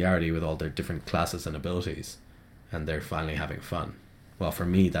familiarity with all their different classes and abilities, and they're finally having fun. Well, for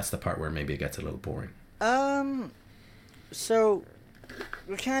me, that's the part where maybe it gets a little boring. So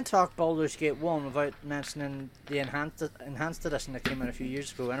we can't talk Baldur's Gate 1 without mentioning the enhanced edition that came out a few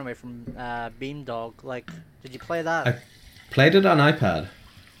years ago anyway from Beamdog. Like, did you play that? I played it on iPad.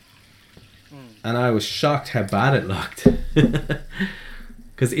 And I was shocked how bad it looked.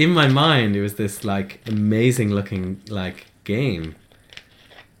 Because in my mind, it was this like amazing looking like game.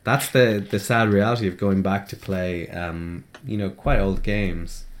 That's the sad reality of going back to play quite old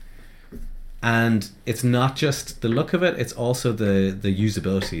games. And it's not just the look of it, it's also the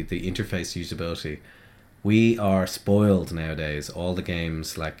usability, the interface usability. We are spoiled nowadays. All the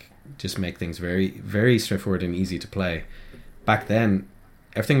games like just make things very, very straightforward and easy to play. Back then,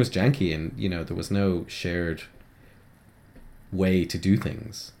 everything was janky, and there was no shared way to do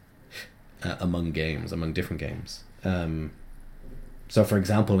things among different games. So for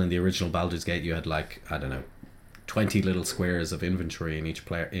example, in the original Baldur's Gate, you had 20 little squares of inventory in each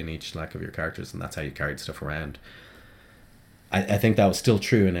of your characters, and that's how you carried stuff around. I think that was still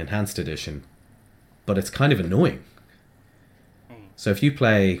true in Enhanced Edition, but it's kind of annoying. So if you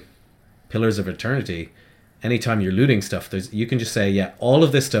play Pillars of Eternity, anytime you're looting stuff, you can just say, yeah, all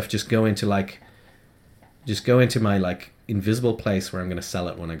of this stuff just go into my invisible place where I'm going to sell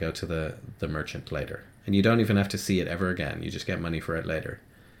it when I go to the merchant later, and you don't even have to see it ever again. You just get money for it later.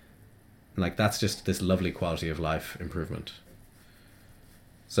 That's just this lovely quality of life improvement.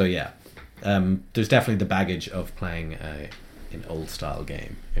 So yeah, there's definitely the baggage of playing an old style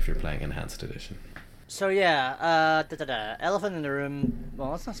game if you're playing Enhanced Edition. So yeah, elephant in the room.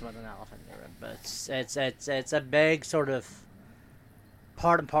 Well, it's not so much an elephant in the room, but it's a big sort of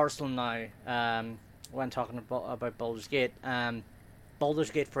part and parcel now. When talking about Baldur's Gate,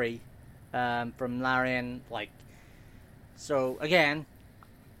 Baldur's Gate 3, from Larian. So again,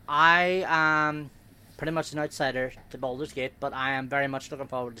 I am pretty much an outsider to Baldur's Gate, but I am very much looking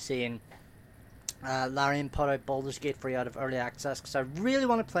forward to seeing Larian put out Baldur's Gate 3 out of early access, because I really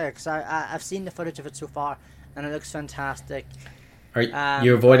want to play it, because I've seen the footage of it so far and it looks fantastic. Are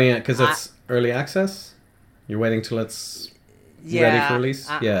you avoiding it because it's early access? You're waiting till it's ready for release?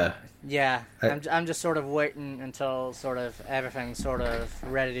 Yeah, I'm just sort of waiting until sort of everything's sort of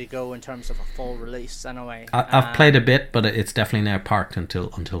ready to go in terms of a full release anyway. I've played a bit, but it's definitely now parked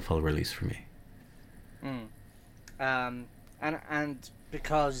until full release for me. And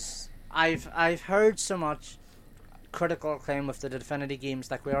because I've heard so much critical acclaim with the Divinity games,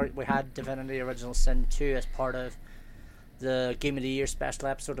 like we had Divinity Original Sin 2 as part of the Game of the Year special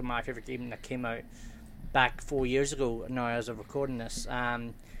episode of My Favorite Game that came out back 4 years ago now as of recording this.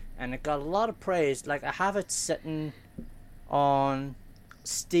 And it got a lot of praise. Like, I have it sitting on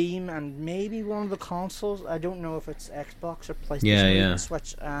Steam and maybe one of the consoles. I don't know if it's Xbox or PlayStation or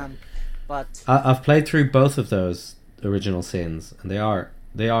Switch. But I've played through both of those original Sins, and they are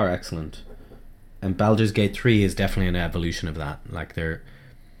excellent. And Baldur's Gate 3 is definitely an evolution of that. Like, they're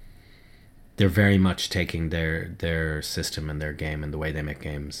very much taking their system and their game and the way they make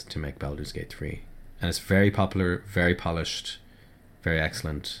games to make Baldur's Gate 3. And it's very popular, very polished, very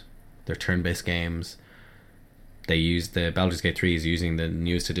excellent. They're turn-based games. They use the Baldur's Gate 3 is using the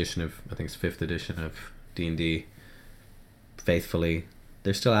newest edition of, I think it's 5th edition of D&D faithfully.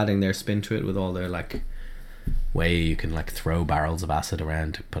 They're still adding their spin to it with all their way you can throw barrels of acid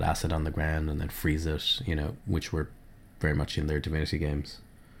around to put acid on the ground and then freeze it, which were very much in their Divinity games.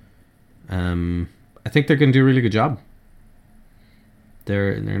 I think they're going to do a really good job.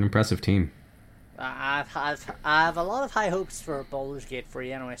 They're an impressive team. I have a lot of high hopes for Baldur's Gate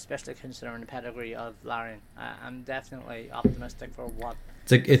 3 anyway, especially considering the pedigree of Larian. I'm definitely optimistic for what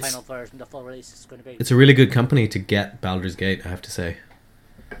the final version, the full release, is going to be. It's a really good company to get Baldur's Gate, I have to say.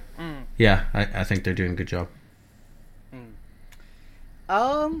 yeah, I think they're doing a good job.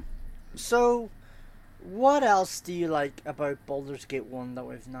 So what else do you like about Baldur's Gate 1 that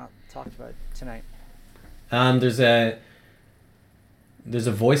we've not talked about tonight? There's a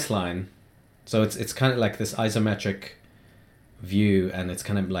voice line, so it's kind of like this isometric view, and it's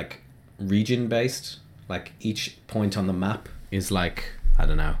kind of like region based. Like each point on the map is like I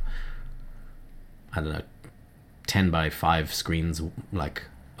don't know, 10x5 screens like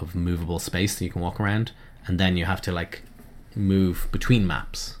of movable space that you can walk around, and then you have to like move between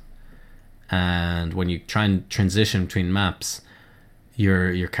maps. And when you try and transition between maps,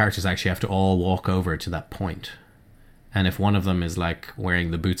 your characters actually have to all walk over to that point. And if one of them is like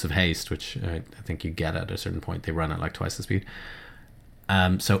wearing the boots of haste, which I think you get at a certain point, they run at like twice the speed.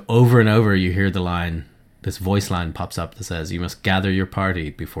 So over and over you hear the line, this voice line pops up that says, "You must gather your party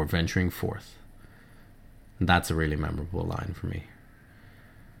before venturing forth." And that's a really memorable line for me.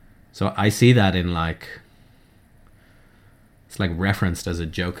 So I see that in like, it's like referenced as a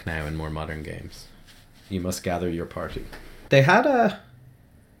joke now in more modern games. You must gather your party. They had an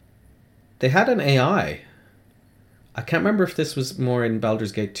AI. I can't remember if this was more in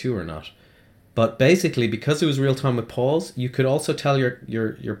Baldur's Gate 2 or not. But basically, because it was real time with pause, you could also tell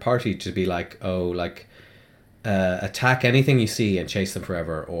your party to be like, attack anything you see and chase them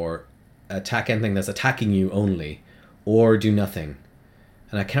forever, or attack anything that's attacking you only, or do nothing.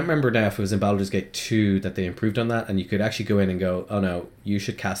 And I can't remember now if it was in Baldur's Gate 2 that they improved on that, and you could actually go in and go, oh no, you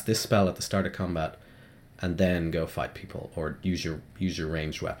should cast this spell at the start of combat, and then go fight people, or use your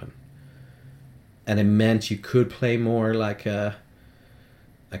ranged weapon. And it meant you could play more like a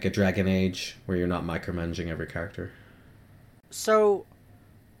Dragon Age, where you're not micromanaging every character. So,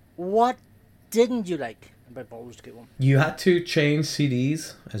 what didn't you like about Baldur's Gate 1? You had to change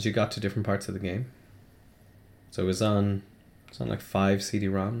CDs as you got to different parts of the game. So it was on like 5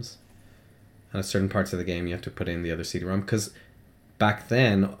 CD-ROMs. And at certain parts of the game, you have to put in the other CD-ROM. Because back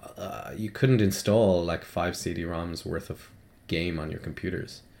then, you couldn't install like 5 CD-ROMs worth of game on your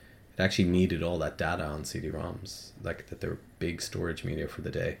computers. It actually needed all that data on CD-ROMs. Like that they were big storage media for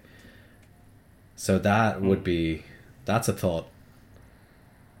the day. So that would be... That's a thought.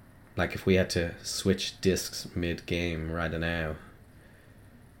 Like if we had to switch discs mid-game right now,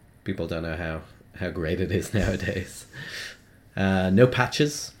 people don't know how great it is nowadays. No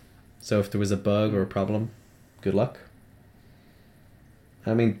patches, so if there was a bug or a problem, good luck.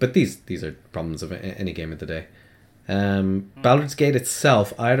 I mean, but these are problems of any game of the day. Baldur's Gate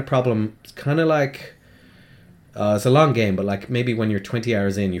itself, I had a problem. It's kind of like it's a long game, but like maybe when you're 20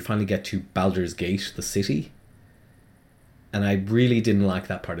 hours in, you finally get to Baldur's Gate, the city, and I really didn't like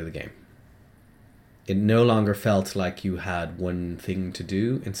that part of the game. It no longer felt like you had one thing to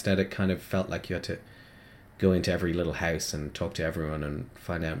do. Instead, it kind of felt like you had to go into every little house and talk to everyone and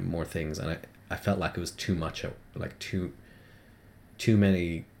find out more things. And I felt like it was too much, like too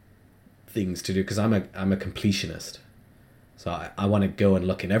many things to do, because I'm a completionist. So I want to go and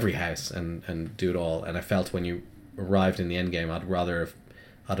look in every house and do it all. And I felt when you arrived in the end game, I'd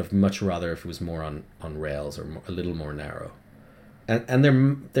have much rather if it was more on rails or a little more narrow. And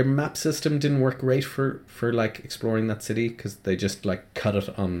their map system didn't work great for like exploring that city, because they just like cut it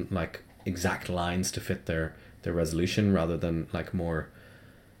on like exact lines to fit their resolution, rather than like more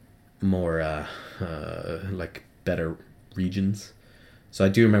like better regions. So I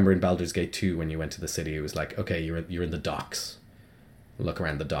do remember in Baldur's Gate 2 when you went to the city, it was like, okay, you're in the docks, look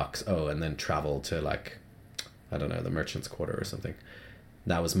around the docks, and then travel to like, I don't know, the Merchant's Quarter or something.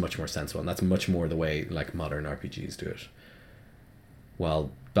 That was much more sensible, and that's much more the way like modern RPGs do it.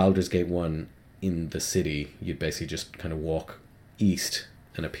 While Baldur's Gate 1, in the city, you'd basically just kind of walk east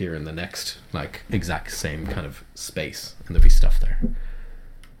and appear in the next like exact same kind of space, and there'd be stuff there.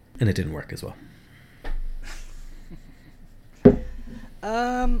 And it didn't work as well.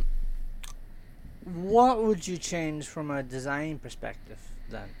 What would you change from a design perspective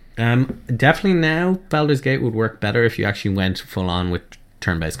then? Definitely now Baldur's Gate would work better if you actually went full on with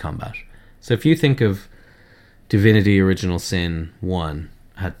turn-based combat. So if you think of Divinity Original Sin 1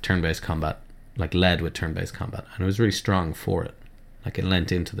 had turn-based combat, like led with turn-based combat, and it was really strong for it. Like it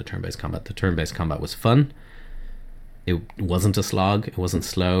lent into the turn-based combat. The turn-based combat was fun. It wasn't a slog. It wasn't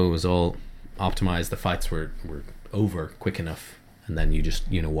slow. It was all optimized. The fights were over quick enough, and then you just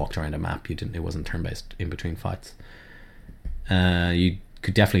walked around a map. It wasn't turn-based in between fights. You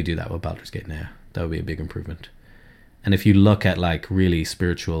could definitely do that with Baldur's Gate now. That would be a big improvement. And if you look at like really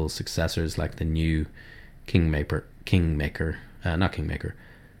spiritual successors, like the new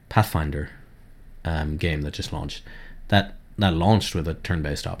Pathfinder game that just launched, that launched with a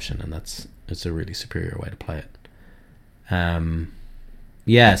turn-based option, and it's a really superior way to play it.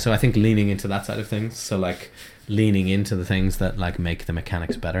 Yeah, so I think leaning into that side of things. So like leaning into the things that like make the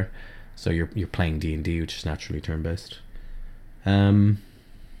mechanics better. So you're playing D&D, which is naturally turn based.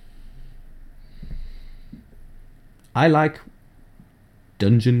 I like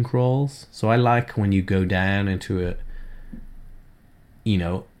dungeon crawls. So I like when you go down into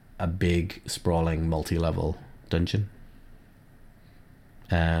a big sprawling multi-level dungeon.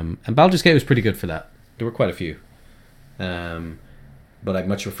 And Baldur's Gate was pretty good for that. There were quite a few. But I'd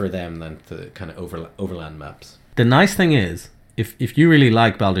much prefer them than the kind of overland maps. The nice thing is, if you really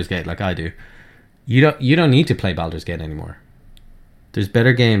like Baldur's Gate like I do, you don't need to play Baldur's Gate anymore. There's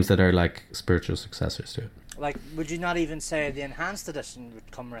better games that are like spiritual successors to it. Like, would you not even say the enhanced edition would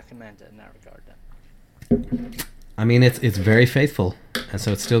come recommended in that regard then? I mean, it's very faithful, and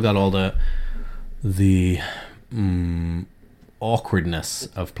so it's still got all the awkwardness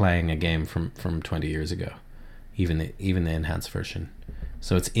of playing a game from 20 years ago, even the enhanced version.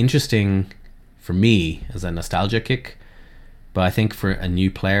 So it's interesting for me as a nostalgia kick, but I think for a new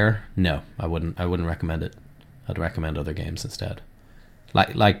player, no, I wouldn't recommend it. I'd recommend other games instead,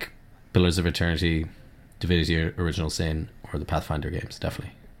 like Pillars of Eternity, Divinity: Original Sin, or the Pathfinder games.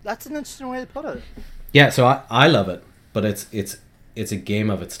 Definitely. That's an interesting way to put it. Yeah, so I love it, but it's a game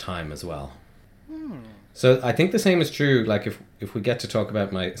of its time as well. So I think the same is true. Like if we get to talk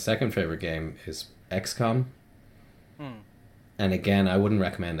about my second favorite game is XCOM. And again, I wouldn't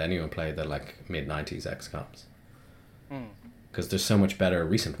recommend anyone play the like mid-90s XCOMs. Because there's so much better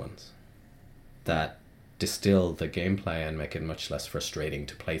recent ones that distill the gameplay and make it much less frustrating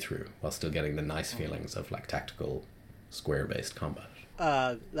to play through while still getting the nice feelings of like tactical square-based combat.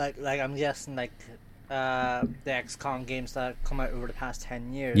 Like I'm guessing like the XCOM games that come out over the past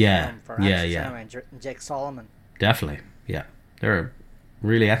 10 years. Yeah, Anyway, Jake Solomon. Definitely, yeah. They're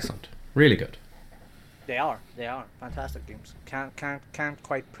really excellent. Really good. They are fantastic games. Can't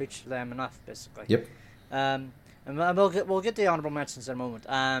quite preach to them enough, basically. Yep. And we'll get the honorable mentions in a moment.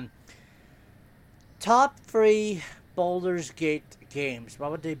 Top 3 Baldur's Gate games.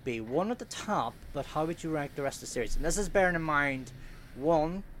 What would they be? 1 at the top, but how would you rank the rest of the series? And this is bearing in mind,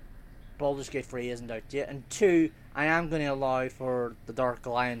 1, Baldur's Gate 3 isn't out yet, and 2, I am going to allow for the Dark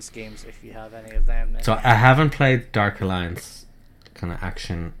Alliance games if you have any of them. So I haven't played Dark Alliance, kind of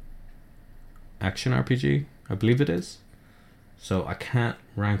action RPG, I believe it is. So I can't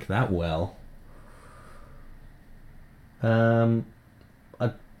rank that well.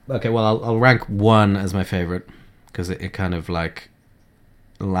 Okay, well I'll rank 1 as my favorite because it kind of like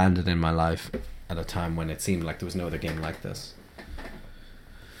landed in my life at a time when it seemed like there was no other game like this.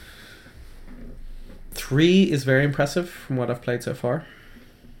 3 is very impressive from what I've played so far.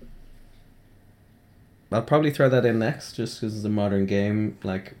 I'll probably throw that in next just because it's a modern game,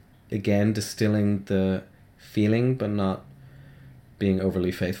 like again distilling the feeling but not being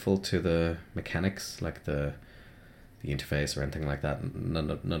overly faithful to the mechanics like the interface or anything like that. None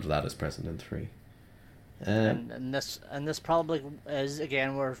of that is present in 3. And this probably is,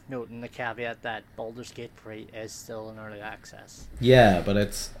 again, worth noting the caveat that Baldur's Gate 3 is still in early access. Yeah, but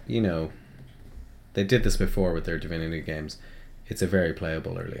it's, they did this before with their Divinity games. It's a very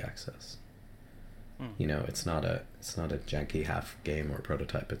playable early access. It's not a janky half game or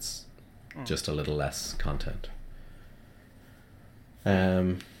prototype. It's just a little less content.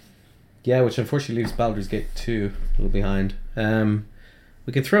 Yeah, which unfortunately leaves Baldur's Gate 2 a little behind.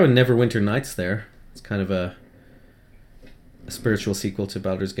 We could throw in Neverwinter Nights there. It's kind of a spiritual sequel to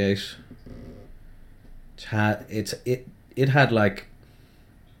Baldur's Gate. It had like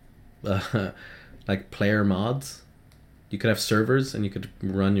like player mods. You could have servers and you could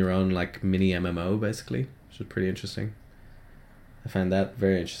run your own like mini MMO basically, which was pretty interesting. I found that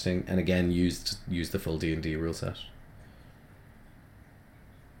very interesting, and again used the full D&D rule set.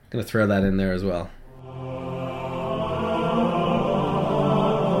 Gonna throw that in there as well.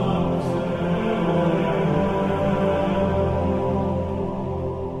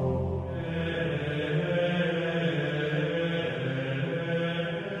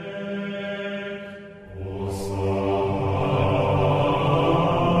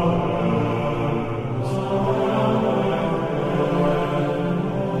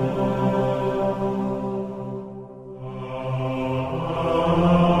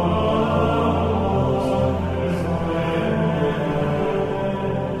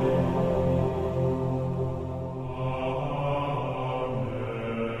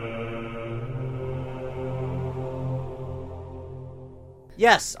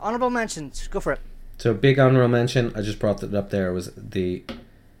 Yes, honorable mentions. Go for it. So big honorable mention, I just brought it up there, was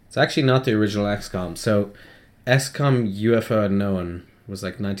it's actually not the original XCOM. So XCOM UFO Unknown was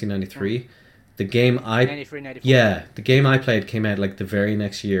like 1993. the game 93, 94. Yeah, the game I played came out like the very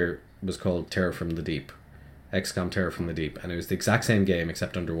next year. Was called Terror from the Deep, XCOM Terror from the Deep, and it was the exact same game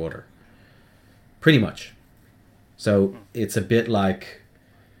except underwater, pretty much. So it's a bit like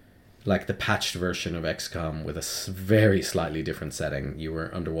the patched version of XCOM with a very slightly different setting. You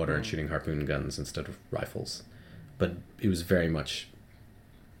were underwater and shooting harpoon guns instead of rifles, but it was very much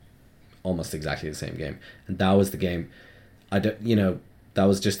almost exactly the same game. And that was the game. That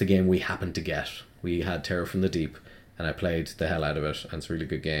was just the game we happened to get. We had Terror from the Deep, and I played the hell out of it, and it's a really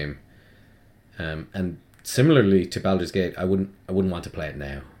good game. And similarly to Baldur's Gate, I wouldn't want to play it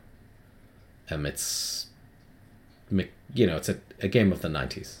now. It's a game of the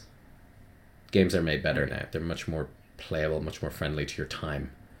 90s. Games are made better now. They're much more playable, much more friendly to your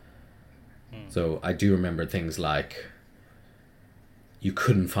time. So I do remember things like you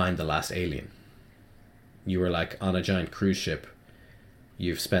couldn't find the last alien. You were like on a giant cruise ship.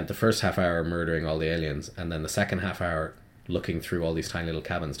 You've spent the first half hour murdering all the aliens, and then the second half hour looking through all these tiny little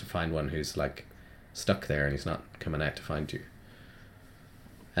cabins to find one who's like stuck there and he's not coming out to find you.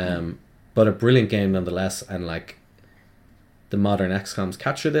 But a brilliant game nonetheless, and like the modern XCOMs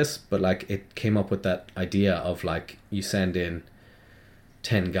capture this, but like it came up with that idea of like you send in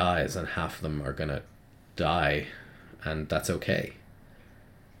 10 guys and half of them are gonna die, and that's okay.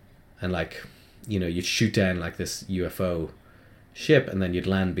 And like, you'd shoot down like this UFO ship, and then you'd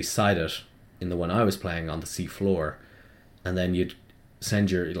land beside it in the one I was playing on the sea floor, and then you'd send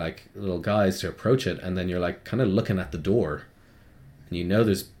your like little guys to approach it, and then you're like kind of looking at the door, and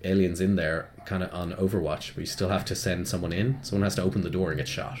there's aliens in there kind of on Overwatch, but you still have to send someone in. Someone has to open the door and get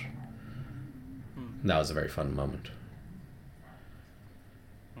shot. And that was a very fun moment.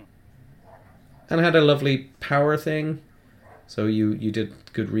 And it had a lovely power thing, so you did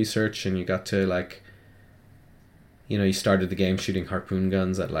good research, and you got to like, you started the game shooting harpoon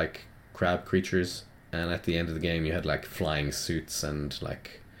guns at like crab creatures, and at the end of the game you had like flying suits and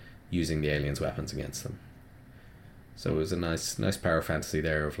like using the aliens' weapons against them. So it was a nice power fantasy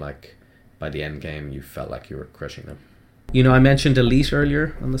there of like, by the end game you felt like you were crushing them. I mentioned Elite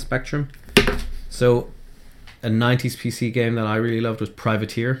earlier on the Spectrum. So a 90s PC game that I really loved was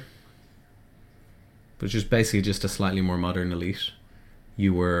Privateer, which is basically just a slightly more modern Elite.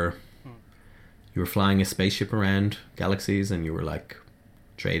 You were flying a spaceship around galaxies, and you were like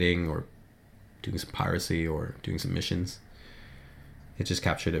trading or doing some piracy or doing some missions. It just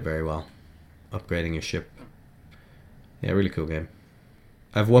captured it very well. Upgrading your ship. Yeah, really cool game.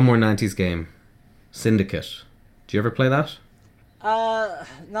 I have one more 90s game. Syndicate. Do you ever play that?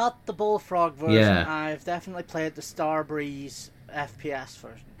 Not the Bullfrog version. Yeah. I've definitely played the Starbreeze FPS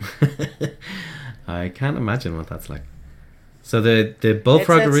version. I can't imagine what that's like. So the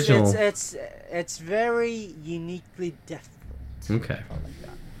Bullfrog original... It's very uniquely different. Okay.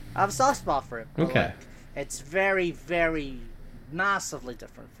 I have a soft spot for it. Okay. Like, it's very, very massively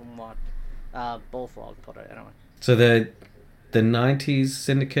different from what Bullfrog put out anyway. So the 90s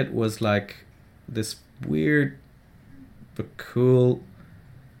Syndicate was like this weird but cool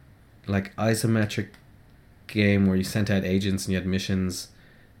like isometric game where you sent out agents and you had missions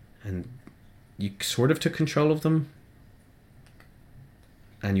and you sort of took control of them,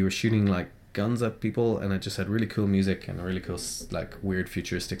 and you were shooting like guns at people, and it just had really cool music and a really cool like weird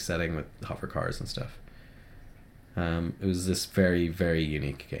futuristic setting with hover cars and stuff. It was this very, very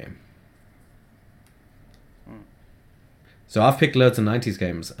unique game. So I've picked loads of 90s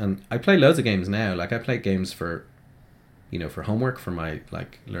games, and I play loads of games now. Like I play games for, for homework, for my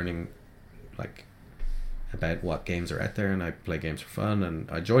like learning, like about what games are out there, and I play games for fun, and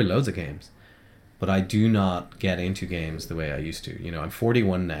I enjoy loads of games. But I do not get into games the way I used to. I'm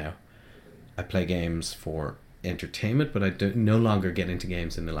 41 now. I play games for entertainment, but I no longer get into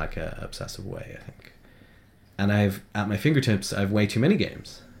games in like a obsessive way, I think. And I've at my fingertips, I have way too many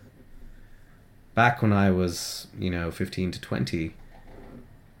games. Back when I was, 15 to 20,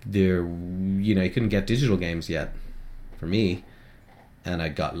 there, you couldn't get digital games yet for me, and I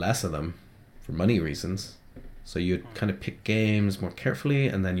got less of them for money reasons. So you'd kind of pick games more carefully,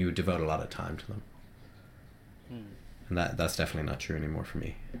 and then you would devote a lot of time to them. And that's definitely not true anymore for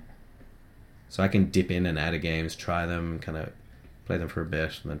me. So I can dip in and out of games, try them, kind of play them for a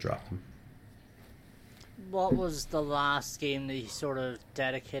bit, and then drop them. What was the last game that you sort of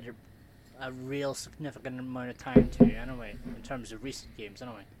dedicated a real significant amount of time to, anyway, in terms of recent games,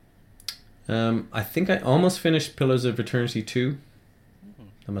 anyway? I think I almost finished Pillars of Eternity 2.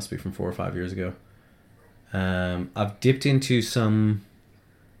 That must be from 4 or 5 years ago. I've dipped into some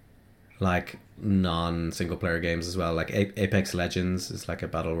like non-single player games as well. Like Apex Legends is like a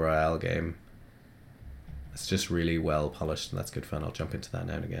battle royale game. It's just really well polished, and that's good fun. I'll jump into that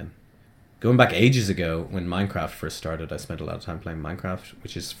now and again. going back ages ago when Minecraft first started, I spent a lot of time playing Minecraft,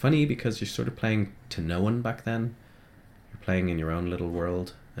 which is funny because you're sort of playing to no one back then. You're playing in your own little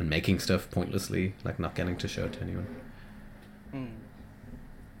world and making stuff pointlessly, like not getting to show it to anyone.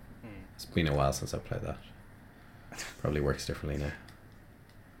 It's been a while since I played that. Probably works differently now.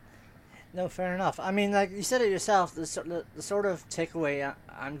 No, fair enough. I mean, like you said it yourself, the sort of takeaway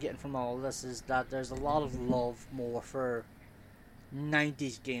I'm getting from all of this is that there's a lot of love more for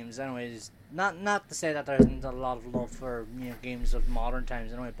 90s games anyways. Not to say that there isn't a lot of love for, you know, games of modern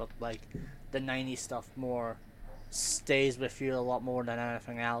times anyway, but like the 90s stuff more stays with you a lot more than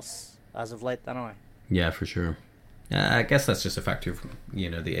anything else as of late anyway. Yeah, for sure. I guess that's just a factor of, you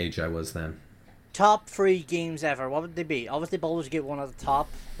know, the age I was then. Top 3 games ever, what would they be? Obviously Baldur's Gate 1 at the top,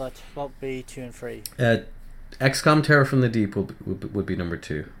 but what would be 2 and 3? XCOM Terror from the Deep would be number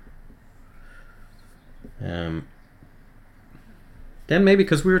 2. Then maybe,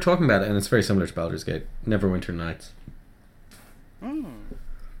 because we were talking about it, and it's very similar to Baldur's Gate, Neverwinter Nights.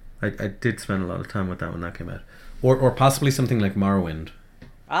 I did spend a lot of time with that when that came out. Or possibly something like Morrowind.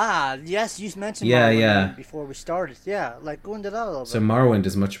 Ah, yes, you mentioned Morrowind before we started. Yeah, like go into that a little bit. So Morrowind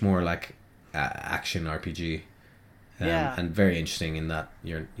is much more like action RPG. And very interesting in that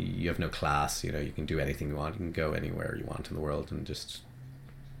you have no class, you know, you can do anything you want, you can go anywhere you want in the world and just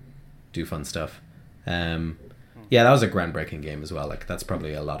do fun stuff. Yeah, that was a groundbreaking game as well. Like that's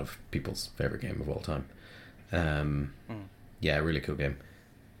probably a lot of people's favorite game of all time. Yeah, really cool game.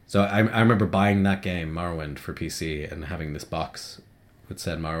 So I remember buying that game, Morrowind, for PC and having this box that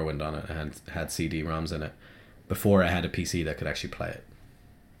said Morrowind on it and had CD-ROMs in it before I had a PC that could actually play it.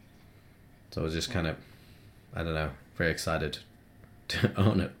 So I was just kind of, I don't know, very excited to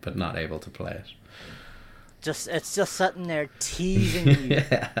own it, but not able to play it. It's just sitting there teasing you.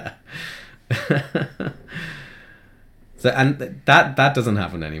 Yeah. So and that doesn't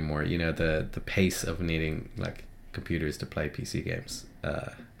happen anymore. You know, the pace of needing like computers to play PC games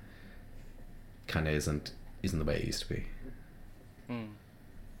kind of isn't the way it used to be.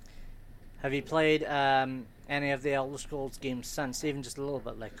 Have you played any of the Elder Scrolls games since, even just a little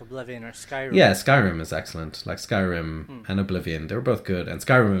bit, like Oblivion or Skyrim? Yeah, Skyrim is excellent. Like Skyrim and Oblivion, they were both good, and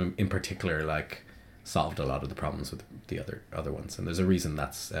Skyrim in particular, like, solved a lot of the problems with the other ones, and there's a reason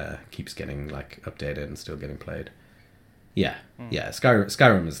that's keeps getting like updated and still getting played. Yeah, yeah.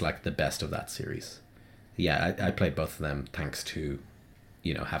 Skyrim is like the best of that series. Yeah, I played both of them thanks to,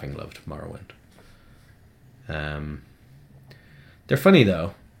 you know, having loved Morrowind. They're funny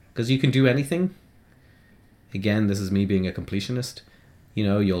though, because you can do anything. Again, this is me being a completionist. You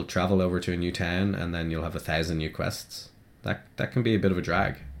know, you'll travel over to a new town and then you'll have 1,000 new quests. That can be a bit of a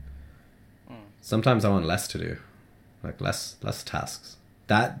drag. Sometimes I want less to do, like less tasks.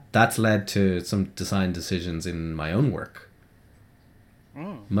 That's led to some design decisions in my own work.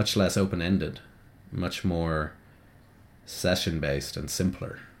 Much less open-ended, much more session-based and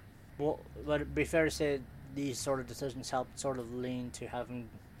simpler. Well, would it be fair to say these sort of decisions help sort of lean to having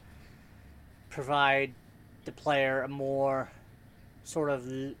provide the player a more sort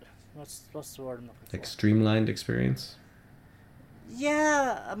of what's the word I'm looking for? Like streamlined experience?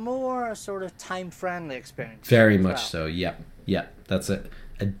 Yeah, a more sort of time-friendly experience. Very much so, yeah. Yeah, that's a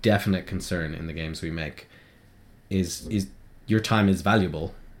definite concern in the games we make. Is your time is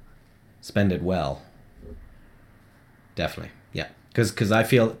valuable. Spend it well. Definitely, yeah. Because I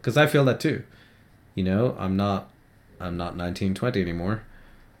feel that too. You know, I'm not 19, 20 anymore.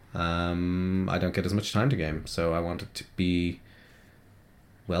 I don't get as much time to game, so I want it to be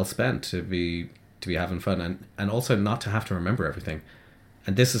well spent, to be having fun, and also not to have to remember everything.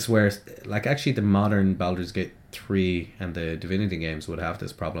 And this is where, like, actually the modern Baldur's Gate 3 and the Divinity games would have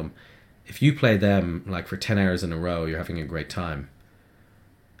this problem. If you play them like for 10 hours in a row, you're having a great time,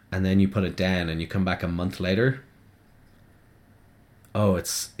 and then you put it down and you come back a month later, oh,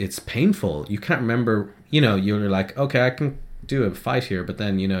 it's painful. You can't remember, you know, you're like, okay, I can do a fight here, but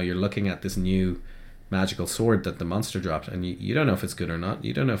then, you know, you're looking at this new magical sword that the monster dropped, and you don't know if it's good or not.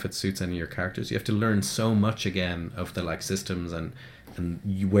 You don't know if it suits any of your characters. You have to learn so much again of the like systems and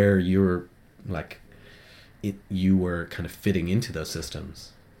where you're like you were kind of fitting into those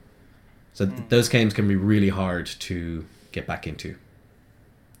systems. So those games can be really hard to get back into.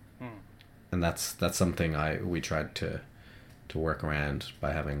 And that's something we tried to work around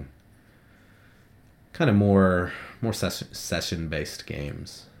by having kind of more session based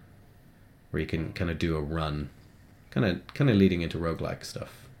games where you can kind of do a run, kind of leading into roguelike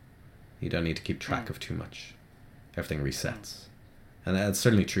stuff. You don't need to keep track of too much. Everything resets. And that's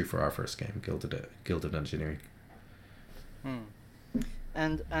certainly true for our first game, Gilded Engineering.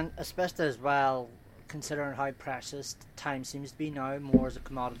 And especially as well, considering how precious time seems to be now, more as a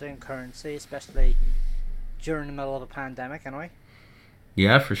commodity and currency, especially during the middle of a pandemic, anyway.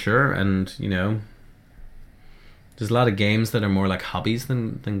 Yeah, for sure. And, you know, there's a lot of games that are more like hobbies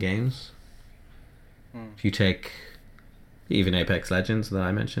than games. If you take even Apex Legends that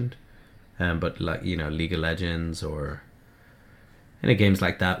I mentioned, but like, you know, League of Legends or any games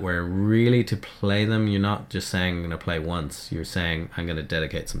like that, where really to play them, you're not just saying I'm going to play once. You're saying I'm going to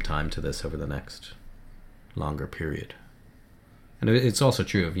dedicate some time to this over the next longer period. And it's also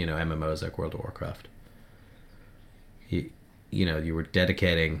true of, you know, MMOs like World of Warcraft. You know, you were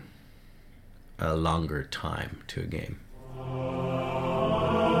dedicating a longer time to a game.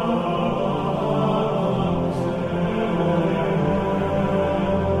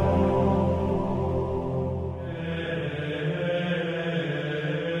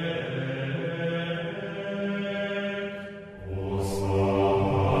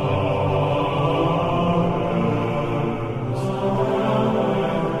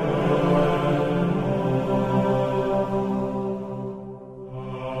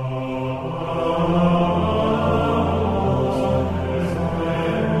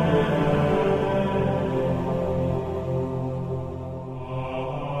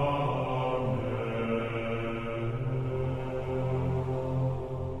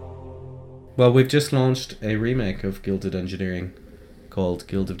 Well, we've just launched a remake of Gilded Engineering called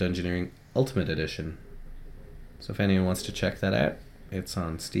Gilded Engineering Ultimate Edition. So if anyone wants to check that out, it's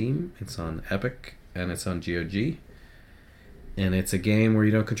on Steam, it's on Epic, and it's on GOG. And it's a game where you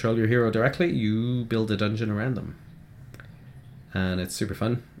don't control your hero directly, you build a dungeon around them. And it's super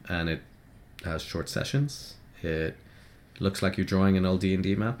fun, and it has short sessions. It looks like you're drawing an old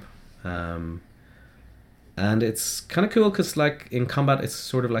D&D map. And it's kind of cool because, like, in combat, it's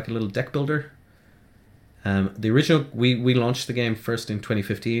sort of like a little deck builder. The original, we launched the game first in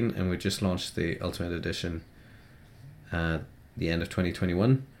 2015, and we just launched the Ultimate Edition at the end of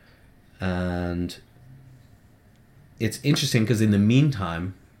 2021. And it's interesting because in the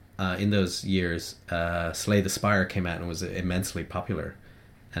meantime, in those years, Slay the Spire came out and was immensely popular,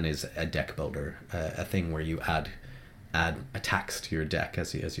 and is a deck builder, a thing where you add attacks to your deck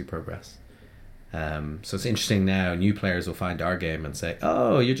as you progress. So it's interesting now, new players will find our game and say,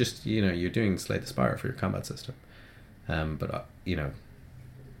 oh, you're just, you know, you're doing Slay the Spire for your combat system. But you know,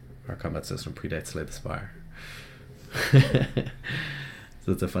 our combat system predates Slay the Spire.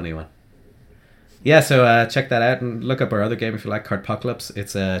 So it's a funny one. Yeah, so check that out and look up our other game if you like, Cardpocalypse.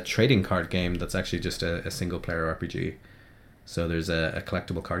 It's a trading card game that's actually just a single player RPG. So there's a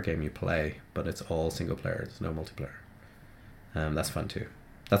collectible card game you play, but it's all single player, there's no multiplayer. That's fun too.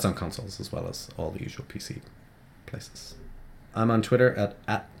 That's on consoles as well as all the usual PC places. I'm on Twitter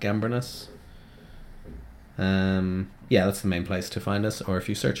at Gambrinus. Yeah, that's the main place to find us. Or if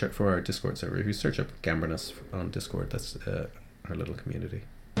you search it for our Discord server, if you search up Gambrinus on Discord, that's our little community.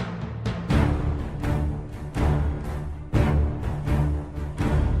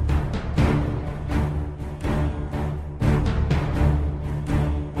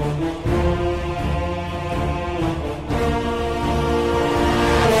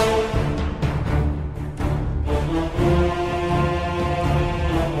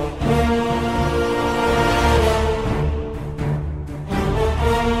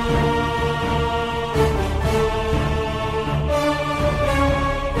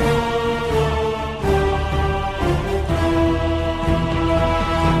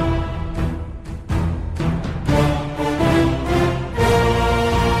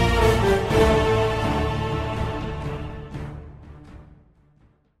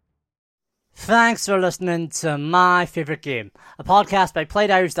 Thanks for listening to My Favourite Game, a podcast by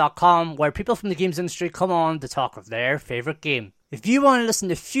PlayDiaries.com where people from the games industry come on to talk of their favourite game. If you want to listen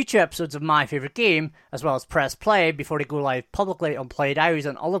to future episodes of My Favourite Game, as well as press play before they go live publicly on Play Diaries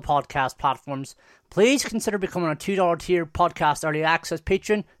and other podcast platforms, please consider becoming a $2 tier podcast early access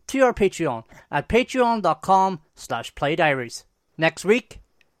patron to our Patreon at patreon.com/playdiaries. Next week,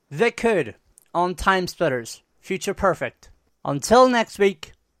 They Could on Time Splitters, Future Perfect. Until next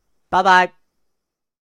week, bye bye.